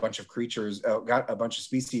you've got a bunch of creatures, got a bunch of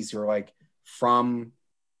species who are like from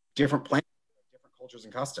different planets, different cultures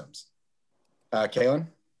and customs. Kaylin?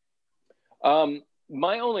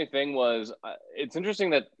 My only thing was, it's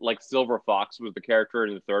interesting that like Silver Fox was the character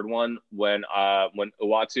in the third one when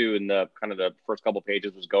Uatu in the kind of the first couple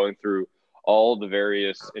pages was going through all the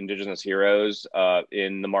various indigenous heroes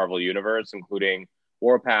in the Marvel universe, including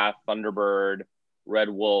Warpath, Thunderbird, Red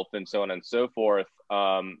Wolf, and so on and so forth.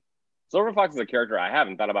 Silver Fox is a character I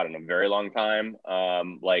haven't thought about in a very long time.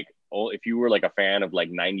 If you were like a fan of like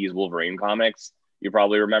 90s Wolverine comics, you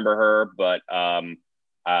probably remember her, but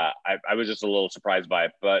I was just a little surprised by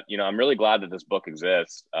it. But, I'm really glad that this book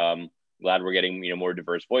exists. Glad we're getting, more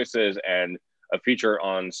diverse voices and a feature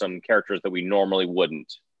on some characters that we normally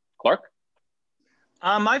wouldn't. Clark?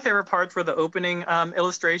 My favorite parts were the opening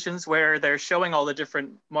illustrations where they're showing all the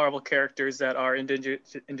different Marvel characters that are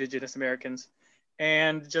indigenous Americans.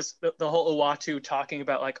 and just the whole Uatu talking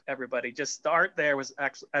about like everybody. Just the art there was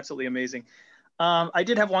absolutely amazing. I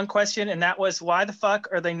did have one question, and that was, why the fuck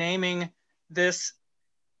are they naming this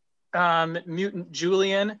mutant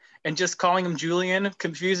Julian and just calling him Julian,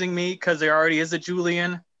 confusing me because there already is a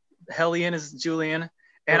Julian. Hellion is Julian.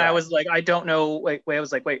 And Correct. I was like, I don't know. Wait, I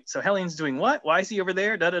was like, wait, so Hellion's doing what? Why is he over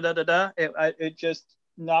there? Da da da da da. It just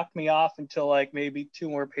knocked me off until like maybe 2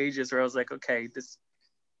 more pages where I was like, okay, this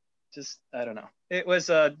just, I don't know. It was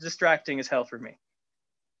distracting as hell for me.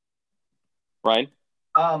 Ryan?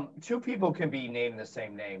 2 people can be named the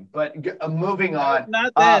same name, but moving on.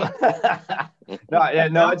 Not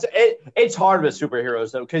then. No, it's hard with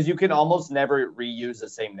superheroes though, because you can almost never reuse the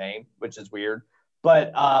same name, which is weird.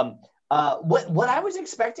 But what I was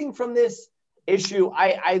expecting from this issue,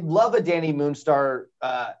 I love a Danny Moonstar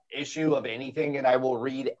issue of anything, and I will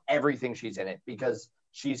read everything she's in it because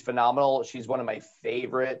she's phenomenal. She's one of my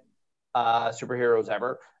favorite superheroes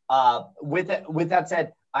ever. With that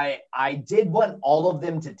said, I did want all of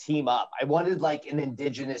them to team up. I wanted like an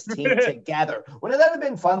indigenous team together. Wouldn't that have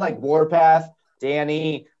been fun? Like Warpath,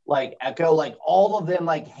 Danny, like Echo, like all of them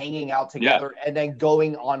like hanging out together and then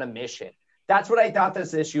going on a mission. That's what I thought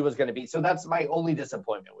this issue was going to be. So that's my only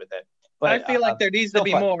disappointment with it. But I feel like there needs to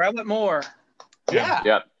be more. I want more.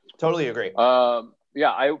 Yeah. Totally agree.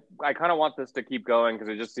 I kind of want this to keep going because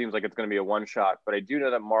it just seems like it's going to be a one shot. But I do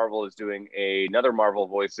know that Marvel is doing another Marvel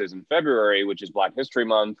Voices in February, which is Black History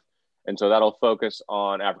Month, and so that'll focus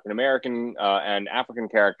on African American and African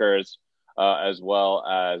characters as well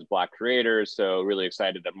as Black creators. So really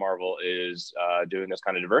excited that Marvel is doing this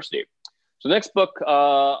kind of diversity. So the next book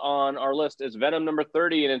on our list is Venom number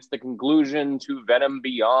 30, and it's the conclusion to Venom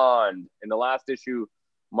Beyond. In the last issue,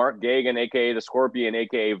 Mark Gagan, a.k.a. the Scorpion,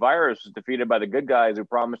 a.k.a. Virus, was defeated by the good guys who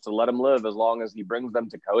promised to let him live as long as he brings them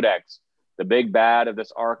to Codex. The big bad of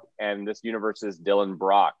this arc and this universe is Dylan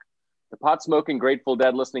Brock. The pot-smoking Grateful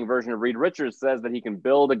Dead listening version of Reed Richards says that he can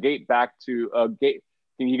build a gate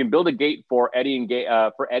He can build a gate for Eddie and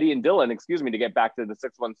Dylan, to get back to the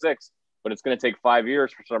 616, but it's going to take 5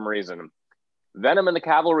 years for some reason. Venom and the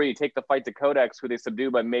Cavalry take the fight to Codex, who they subdue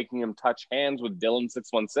by making him touch hands with Dylan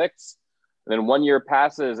 616. And then 1 year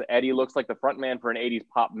passes. Eddie looks like the frontman for an 80s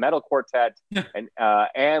pop metal quartet, and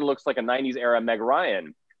Anne looks like a 90s era Meg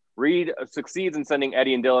Ryan. Reed succeeds in sending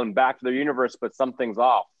Eddie and Dylan back to their universe, but something's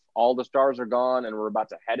off. All the stars are gone, and we're about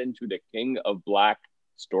to head into the King of Black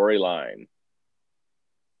storyline.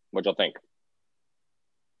 What y'all think?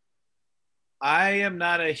 I am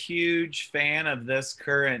not a huge fan of this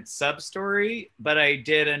current sub-story, but I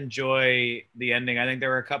did enjoy the ending. I think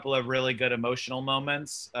there were a couple of really good emotional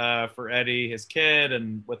moments for Eddie, his kid,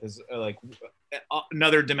 and with his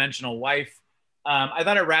another dimensional wife. I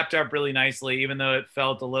thought it wrapped up really nicely, even though it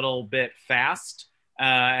felt a little bit fast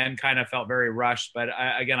and kind of felt very rushed. But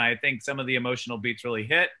I think some of the emotional beats really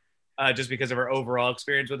hit just because of our overall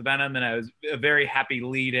experience with Venom, and I was a very happy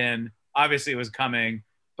lead-in. Obviously, it was coming.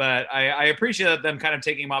 But I appreciate them kind of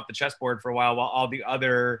taking him off the chessboard for a while all the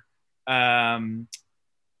other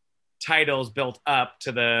titles built up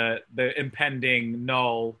to the impending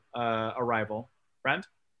Null arrival. Brent?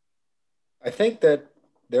 I think that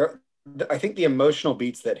I think the emotional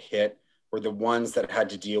beats that hit were the ones that had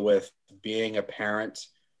to deal with being a parent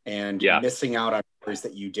and missing out on stories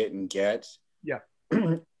that you didn't get. Yeah.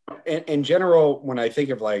 In general, when I think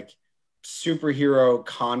of like superhero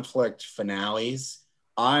conflict finales,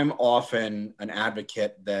 I'm often an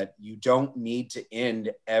advocate that you don't need to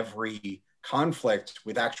end every conflict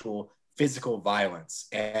with actual physical violence.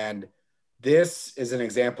 And this is an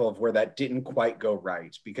example of where that didn't quite go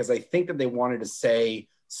right, because I think that they wanted to say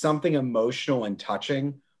something emotional and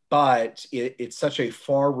touching, but it's such a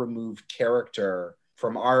far removed character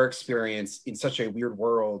from our experience in such a weird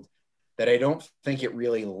world that I don't think it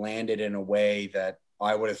really landed in a way that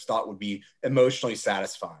I would have thought would be emotionally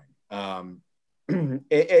satisfying.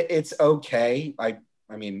 It's okay. I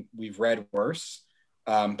mean, we've read worse,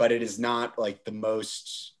 but it is not like the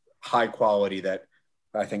most high quality that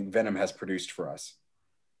I think Venom has produced for us.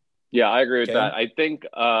 Yeah, I agree with that. I think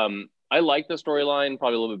I like the storyline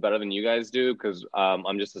probably a little bit better than you guys do because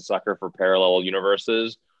I'm just a sucker for parallel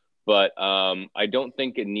universes. But I don't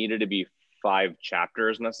think it needed to be 5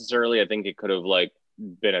 chapters necessarily. I think it could have like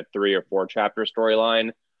been a 3 or 4 chapter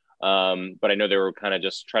storyline. But I know they were kind of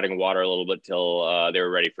just treading water a little bit till they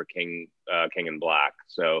were ready for King in Black.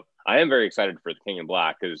 So I am very excited for the King in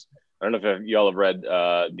Black because I don't know if y'all have read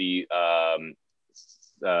the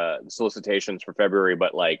solicitations for February,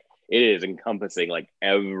 but like it is encompassing like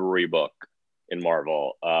every book in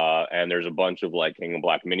Marvel, and there's a bunch of like King in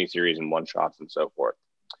Black miniseries and one shots and so forth.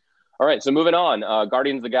 All right, so moving on.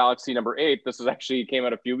 Guardians of the Galaxy number 8. This was actually came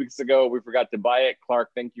out a few weeks ago. We forgot to buy it. Clark,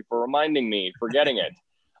 thank you for reminding me for getting it.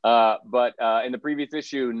 But in the previous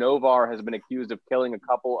issue, Novar has been accused of killing a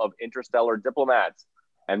couple of interstellar diplomats,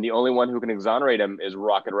 and the only one who can exonerate him is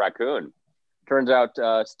Rocket Raccoon. Turns out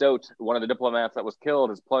Stout, one of the diplomats that was killed,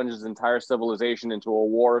 has plunged his entire civilization into a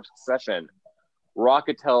war of succession.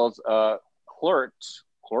 Rocket tells Clort,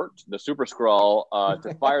 the Super Skrull,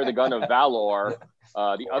 to fire the gun of Valor,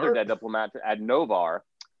 the other dead diplomat, at Novar.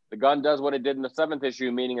 The gun does what it did in the 7th issue,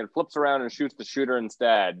 meaning it flips around and shoots the shooter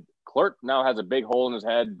instead. Clort now has a big hole in his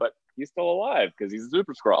head, but he's still alive because he's a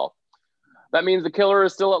Super Skrull. That means the killer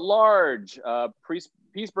is still at large.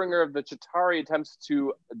 Peacebringer of the Chitauri attempts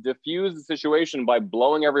to defuse the situation by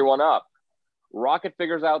blowing everyone up. Rocket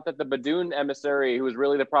figures out that the Badoon emissary, who is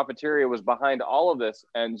really the Profiteria, was behind all of this,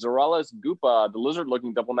 and Zoralis Gupa, the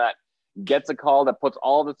lizard-looking diplomat, gets a call that puts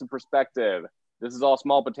all of this in perspective. This is all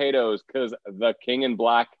small potatoes because the King in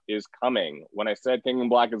Black is coming. When I said King in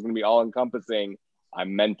Black is going to be all-encompassing, I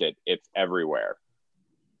meant it. It's everywhere.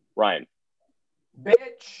 Ryan.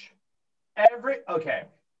 Bitch. Okay.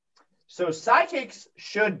 So psychics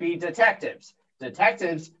should be detectives.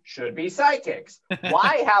 Detectives should be psychics.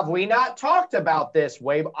 Why have we not talked about this?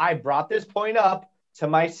 I brought this point up to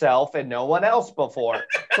myself and no one else before.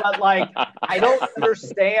 But like, I don't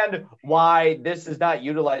understand why this is not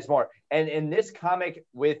utilized more. And in this comic,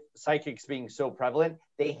 with psychics being so prevalent,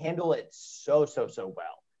 they handle it so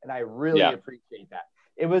well. And I really appreciate that.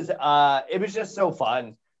 It was just so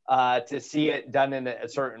fun to see it done in a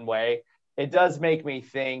certain way. It does make me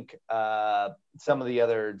think some of the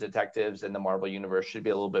other detectives in the Marvel Universe should be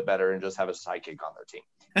a little bit better and just have a psychic on their team.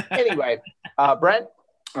 Anyway, Brent?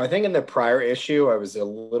 I think in the prior issue, I was a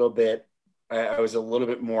little bit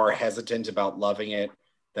more hesitant about loving it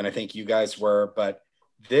than I think you guys were, but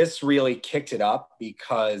this really kicked it up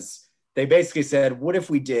because they basically said, what if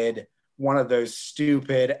we did one of those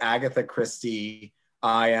stupid Agatha Christie,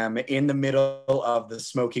 I am in the middle of the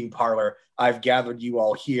smoking parlor, I've gathered you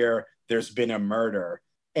all here, there's been a murder.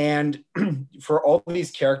 And for all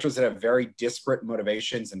these characters that have very disparate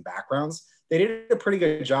motivations and backgrounds, they did a pretty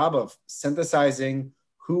good job of synthesizing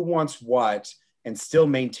who wants what and still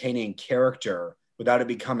maintaining character without it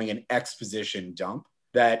becoming an exposition dump.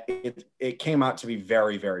 That it came out to be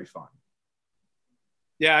very, very fun.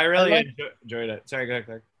 Yeah, I really enjoyed it. Sorry, go ahead,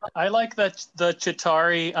 Clark. I like that the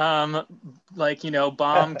Chitauri,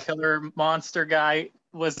 bomb killer monster guy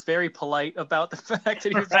was very polite about the fact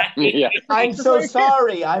that he was Yeah. I'm so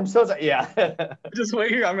sorry. Yeah. Just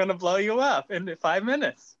wait here. I'm going to blow you up in 5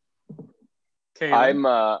 minutes. Okay.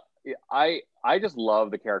 I just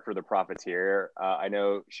love the character of the Profiteer. I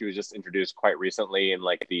know she was just introduced quite recently in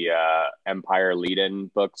like the Empire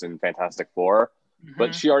lead-in books and Fantastic Four,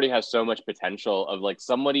 but she already has so much potential of like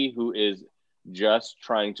somebody who is just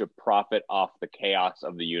trying to profit off the chaos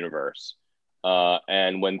of the universe.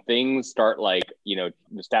 And when things start like, the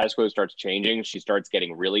status quo starts changing, she starts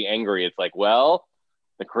getting really angry. It's like, well,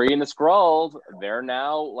 the Kree and the Skrulls, they're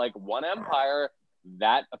now like one empire.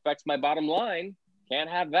 That affects my bottom line.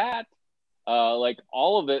 Can't have that. Like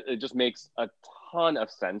all of it just makes a ton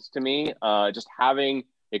of sense to me. Just having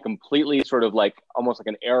a completely sort of like almost like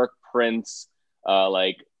an Eric Prince,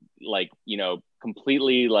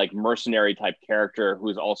 completely like mercenary type character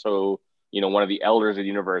who's also one of the elders of the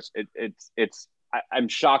universe. I'm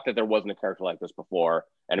shocked that there wasn't a character like this before,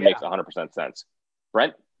 and it makes 100% sense.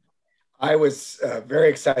 Brent? I was very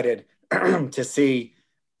excited to see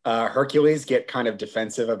Hercules get kind of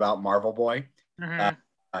defensive about Marvel Boy.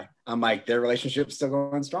 I'm like, their relationship's still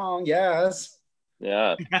going strong. Yes.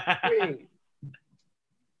 Yeah.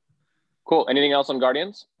 Cool. Anything else on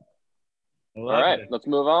Guardians? All right, let's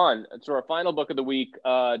move on to our final book of the week,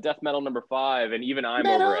 Death Metal number 5, and even I'm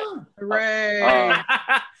over it. Hooray!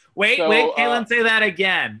 Wait, Kaylin, say that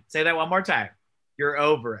again. Say that one more time. You're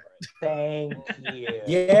over it. Thank you.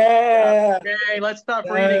 Yeah. Okay, let's stop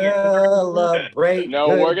reading it. Celebrate. No,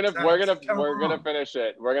 we're gonna finish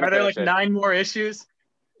it. Are there like 9 more issues?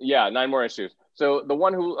 Yeah, 9 more issues. So the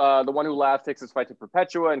one who laughs takes his fight to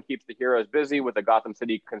Perpetua and keeps the heroes busy with a Gotham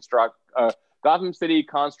City construct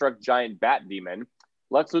giant bat demon.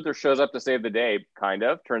 Lex Luthor shows up to save the day, kind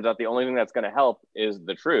of. Turns out the only thing that's going to help is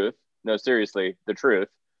the truth. No, seriously, the truth.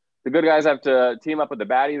 The good guys have to team up with the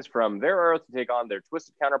baddies from their Earth to take on their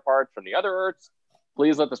twisted counterparts from the other Earths.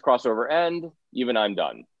 Please let this crossover end. Even I'm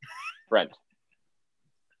done. Brent.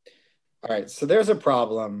 All right, so there's a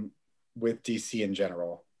problem with DC in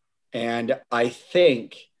general. And I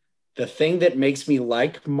think the thing that makes me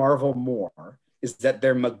like Marvel more is that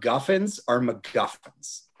their MacGuffins are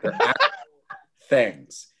MacGuffins. They're actual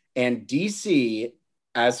things. And DC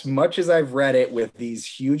as much as I've read it with these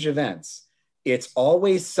huge events, it's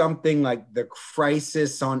always something like the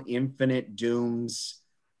Crisis on Infinite Dooms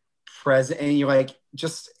present, and you're like,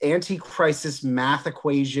 just anti-crisis math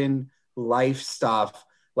equation life stuff.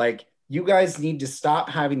 Like, you guys need to stop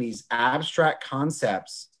having these abstract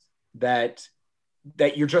concepts that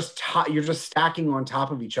you're just stacking on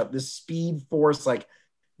top of each other. This Speed Force, like,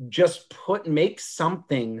 just make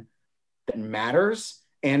something that matters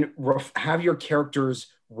and have your characters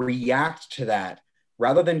react to that,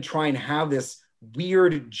 rather than try and have this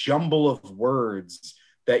weird jumble of words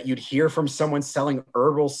that you'd hear from someone selling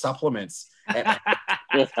herbal supplements.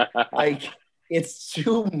 Like, it's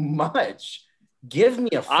too much. Give me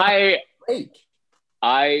a break.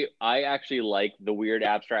 I actually like the weird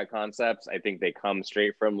abstract concepts. I think they come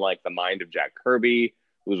straight from like the mind of Jack Kirby,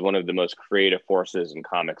 who's one of the most creative forces in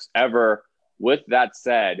comics ever. With that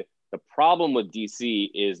said, the problem with DC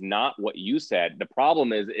is not what you said. The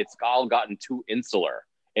problem is it's all gotten too insular.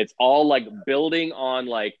 It's all like building on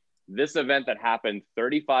like this event that happened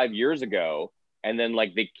 35 years ago. And then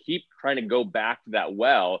like they keep trying to go back to that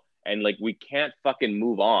well. And like we can't fucking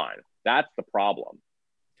move on. That's the problem.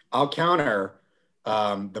 I'll counter.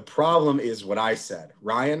 The problem is what I said.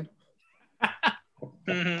 Ryan?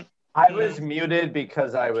 I was muted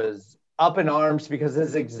because I was up in arms, because this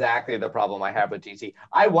is exactly the problem I have with DC.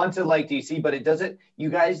 I want to like DC, but it doesn't.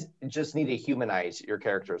 You guys just need to humanize your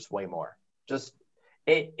characters way more. Just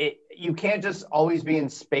you can't just always be in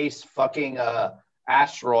space fucking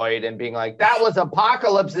asteroid and being like, that was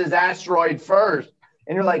Apocalypse's asteroid first.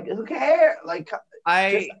 And you're like, who cares? Like,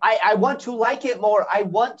 I want to like it more. I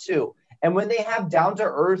want to. And when they have down to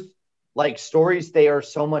earth like stories, they are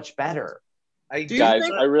so much better. I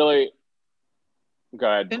really go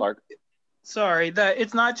ahead, Clark. Sorry, that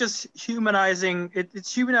it's not just humanizing.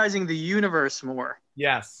 It's humanizing the universe more.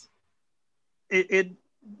 Yes. It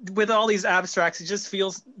with all these abstracts, it just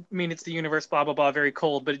feels. I mean, it's the universe, blah blah blah, very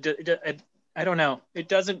cold. But I don't know. It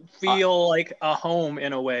doesn't feel like a home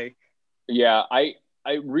in a way. Yeah, I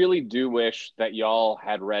really do wish that y'all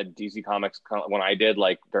had read DC Comics when I did,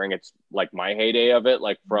 like during its like my heyday of it,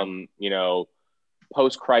 like from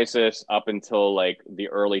post-crisis up until like the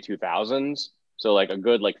early 2000s. So like a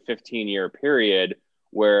good like 15-year period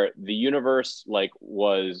where the universe like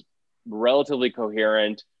was relatively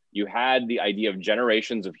coherent. You had the idea of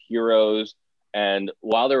generations of heroes, and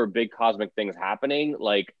while there were big cosmic things happening,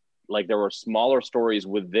 like there were smaller stories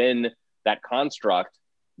within that construct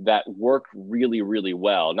that worked really, really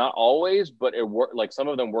well. Not always, but it worked. Like some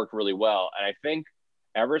of them worked really well. And I think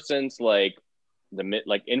ever since like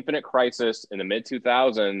Infinite Crisis in the mid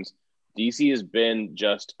 2000s, DC has been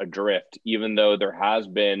just adrift, even though there has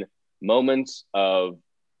been moments of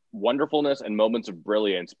wonderfulness and moments of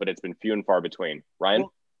brilliance, but it's been few and far between. Ryan?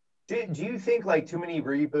 Well, do you think like too many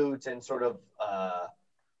reboots and sort of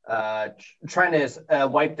trying to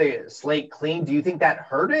wipe the slate clean, do you think that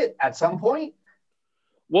hurt it at some point?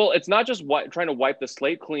 Well, it's not just trying to wipe the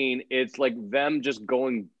slate clean. It's like them just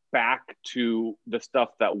going back to the stuff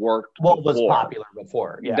that worked what was popular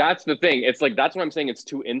before. Yeah, that's the thing. It's like, that's what I'm saying. It's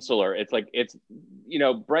too insular. It's like, it's,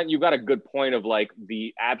 Brent, you've got a good point of like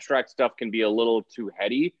the abstract stuff can be a little too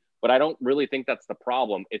heady, but I don't really think that's the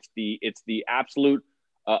problem. It's the absolute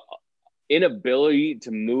inability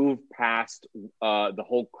to move past the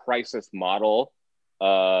whole crisis model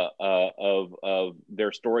of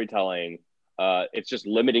their storytelling. It's just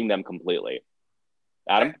limiting them completely.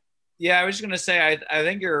 Adam? Yeah, I was just gonna say, I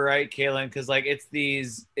think you're right, Kaylin, because like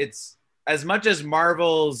it's as much as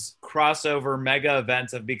Marvel's crossover mega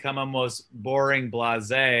events have become almost boring,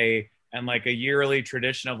 blasé, and like a yearly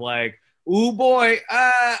tradition of like, ooh boy,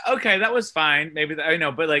 okay, that was fine, maybe I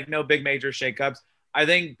know, but like no big major shakeups. I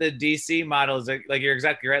think the DC model is like you're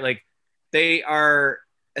exactly right. Like they are,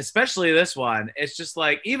 especially this one. It's just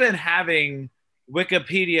like even having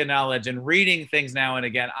Wikipedia knowledge and reading things now and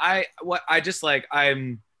again. I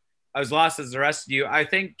was lost as the rest of you. I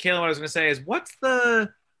think, Kaylin, what I was going to say is, what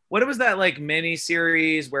was that like mini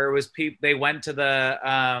series where it was they went to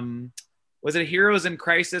the, was it Heroes in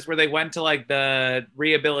Crisis, where they went to like the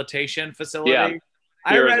rehabilitation facility? Yeah.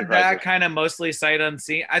 I read that kind of mostly sight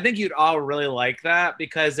unseen. I think you'd all really like that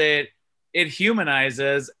because it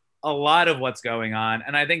humanizes a lot of what's going on.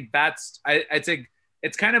 And I think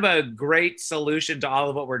it's kind of a great solution to all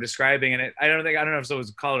of what we're describing. And I don't know if it was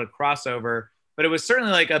called a crossover, but it was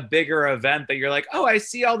certainly like a bigger event that you're like, oh, I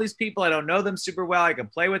see all these people. I don't know them super well. I can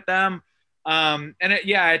play with them.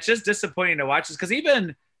 It's just disappointing to watch this because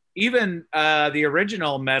even the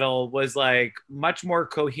original Metal was like much more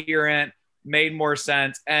coherent, made more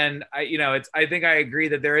sense. And I think I agree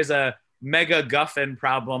that there is a mega guffin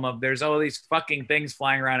problem of there's all these fucking things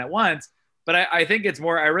flying around at once. But I think it's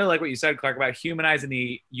more, I really like what you said, Clark, about humanizing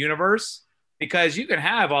the universe, because you can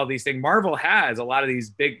have all these things. Marvel has a lot of these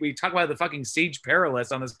big, we talk about the fucking Siege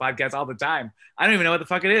Perilous on this podcast all the time. I don't even know what the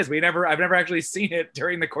fuck it is. I've never actually seen it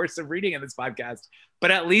during the course of reading in this podcast,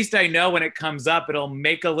 but at least I know when it comes up, it'll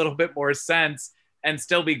make a little bit more sense and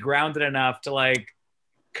still be grounded enough to like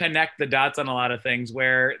connect the dots on a lot of things,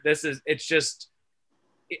 where it's just,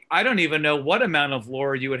 I don't even know what amount of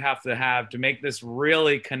lore you would have to make this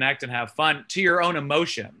really connect and have fun to your own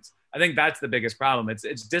emotions. I think that's the biggest problem.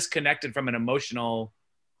 It's disconnected from an emotional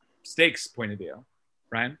stakes point of view.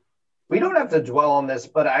 Ryan? We don't have to dwell on this,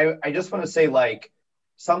 but I just want to say, like,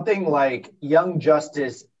 something like Young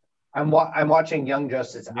Justice. I'm watching Young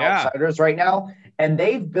Justice Outsiders right now, and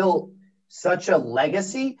they've built such a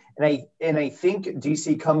legacy, and I think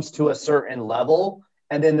DC comes to a certain level,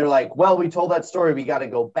 and then they're like, well, we told that story, we got to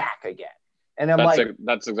go back again. And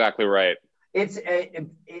that's exactly right. It's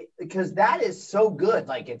because that is so good.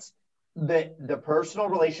 Like, it's the personal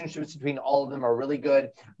relationships between all of them are really good.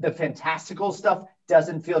 The fantastical stuff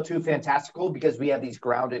doesn't feel too fantastical because we have these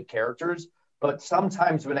grounded characters. But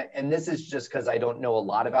sometimes and this is just because I don't know a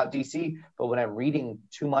lot about DC, but when I'm reading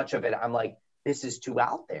too much of it, I'm like, this is too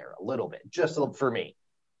out there a little bit, just for me.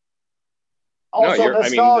 Also,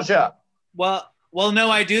 nostalgia. Well,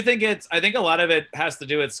 no, I do think I think a lot of it has to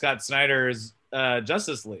do with Scott Snyder's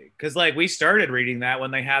Justice League, because like we started reading that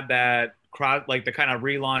when they had that the kind of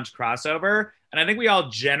relaunch crossover, and I think we all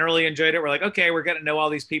generally enjoyed it. We're like, okay, we're getting to know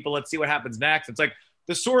all these people, let's see what happens next. It's like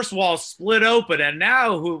the source wall split open, and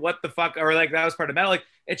now what the fuck, or like that was part of Metal. Like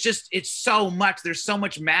it's so much, there's so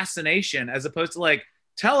much machination as opposed to like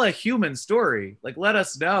tell a human story. Like, let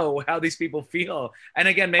us know how these people feel. And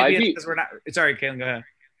again, maybe it's because we're not, sorry, Caitlin, go ahead.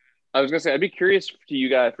 I was gonna say, I'd be curious for you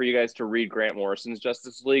guys to read Grant Morrison's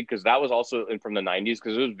Justice League, because that was also from the 90s,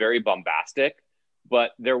 because it was very bombastic,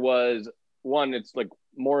 but there was one, it's like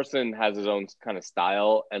Morrison has his own kind of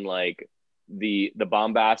style, and like the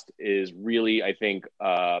bombast is really, I think,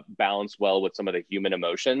 balanced well with some of the human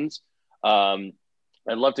emotions.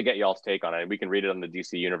 I'd love to get y'all's take on it. We can read it on the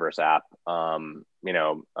DC Universe app.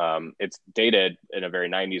 It's dated in a very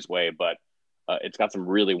 90s way, but it's got some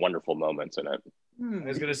really wonderful moments in it. I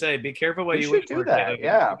was gonna say, be careful what you should do that.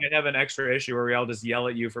 Yeah, we might have an extra issue where we all just yell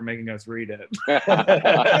at you for making us read it.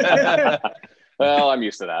 Well, I'm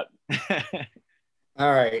used to that.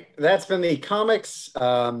 All right, that's been the comics,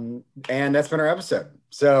 and that's been our episode.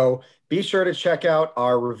 So be sure to check out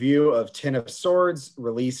our review of Ten of Swords,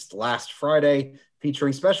 released last Friday,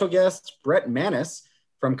 featuring special guest Brett Manis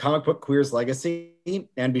from Comic Book Queer's Legacy,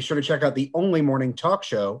 and be sure to check out the only morning talk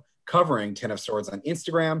show covering Ten of Swords on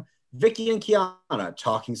Instagram, Vicky and Kiana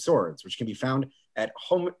Talking Swords, which can be found at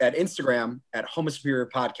Instagram at Homo Superior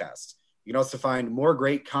Podcast. You can also find more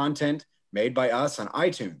great content made by us on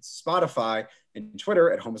iTunes, Spotify, and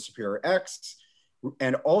Twitter at Homo Superior X.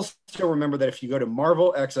 And also remember that if you go to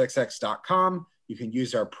marvelxxx.com, you can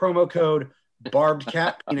use our promo code Barbed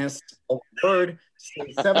Cat Penis, word,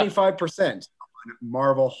 save 75% on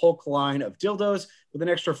Marvel Hulk line of dildos with an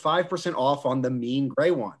extra 5% off on the mean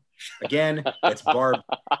gray one. Again, it's Barbed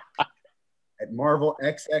at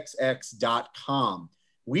marvelxxx.com.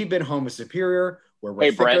 We've been Homo Superior, where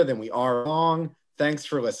we're thicker than we are long. Thanks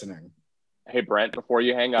for listening. Hey, Brent, before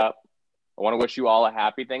you hang up, I want to wish you all a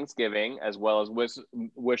happy Thanksgiving, as well as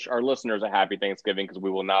wish our listeners a happy Thanksgiving, because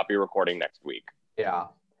we will not be recording next week. Yeah.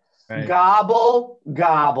 Right. Gobble,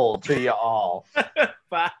 gobble to you all.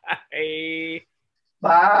 Bye.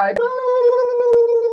 Bye.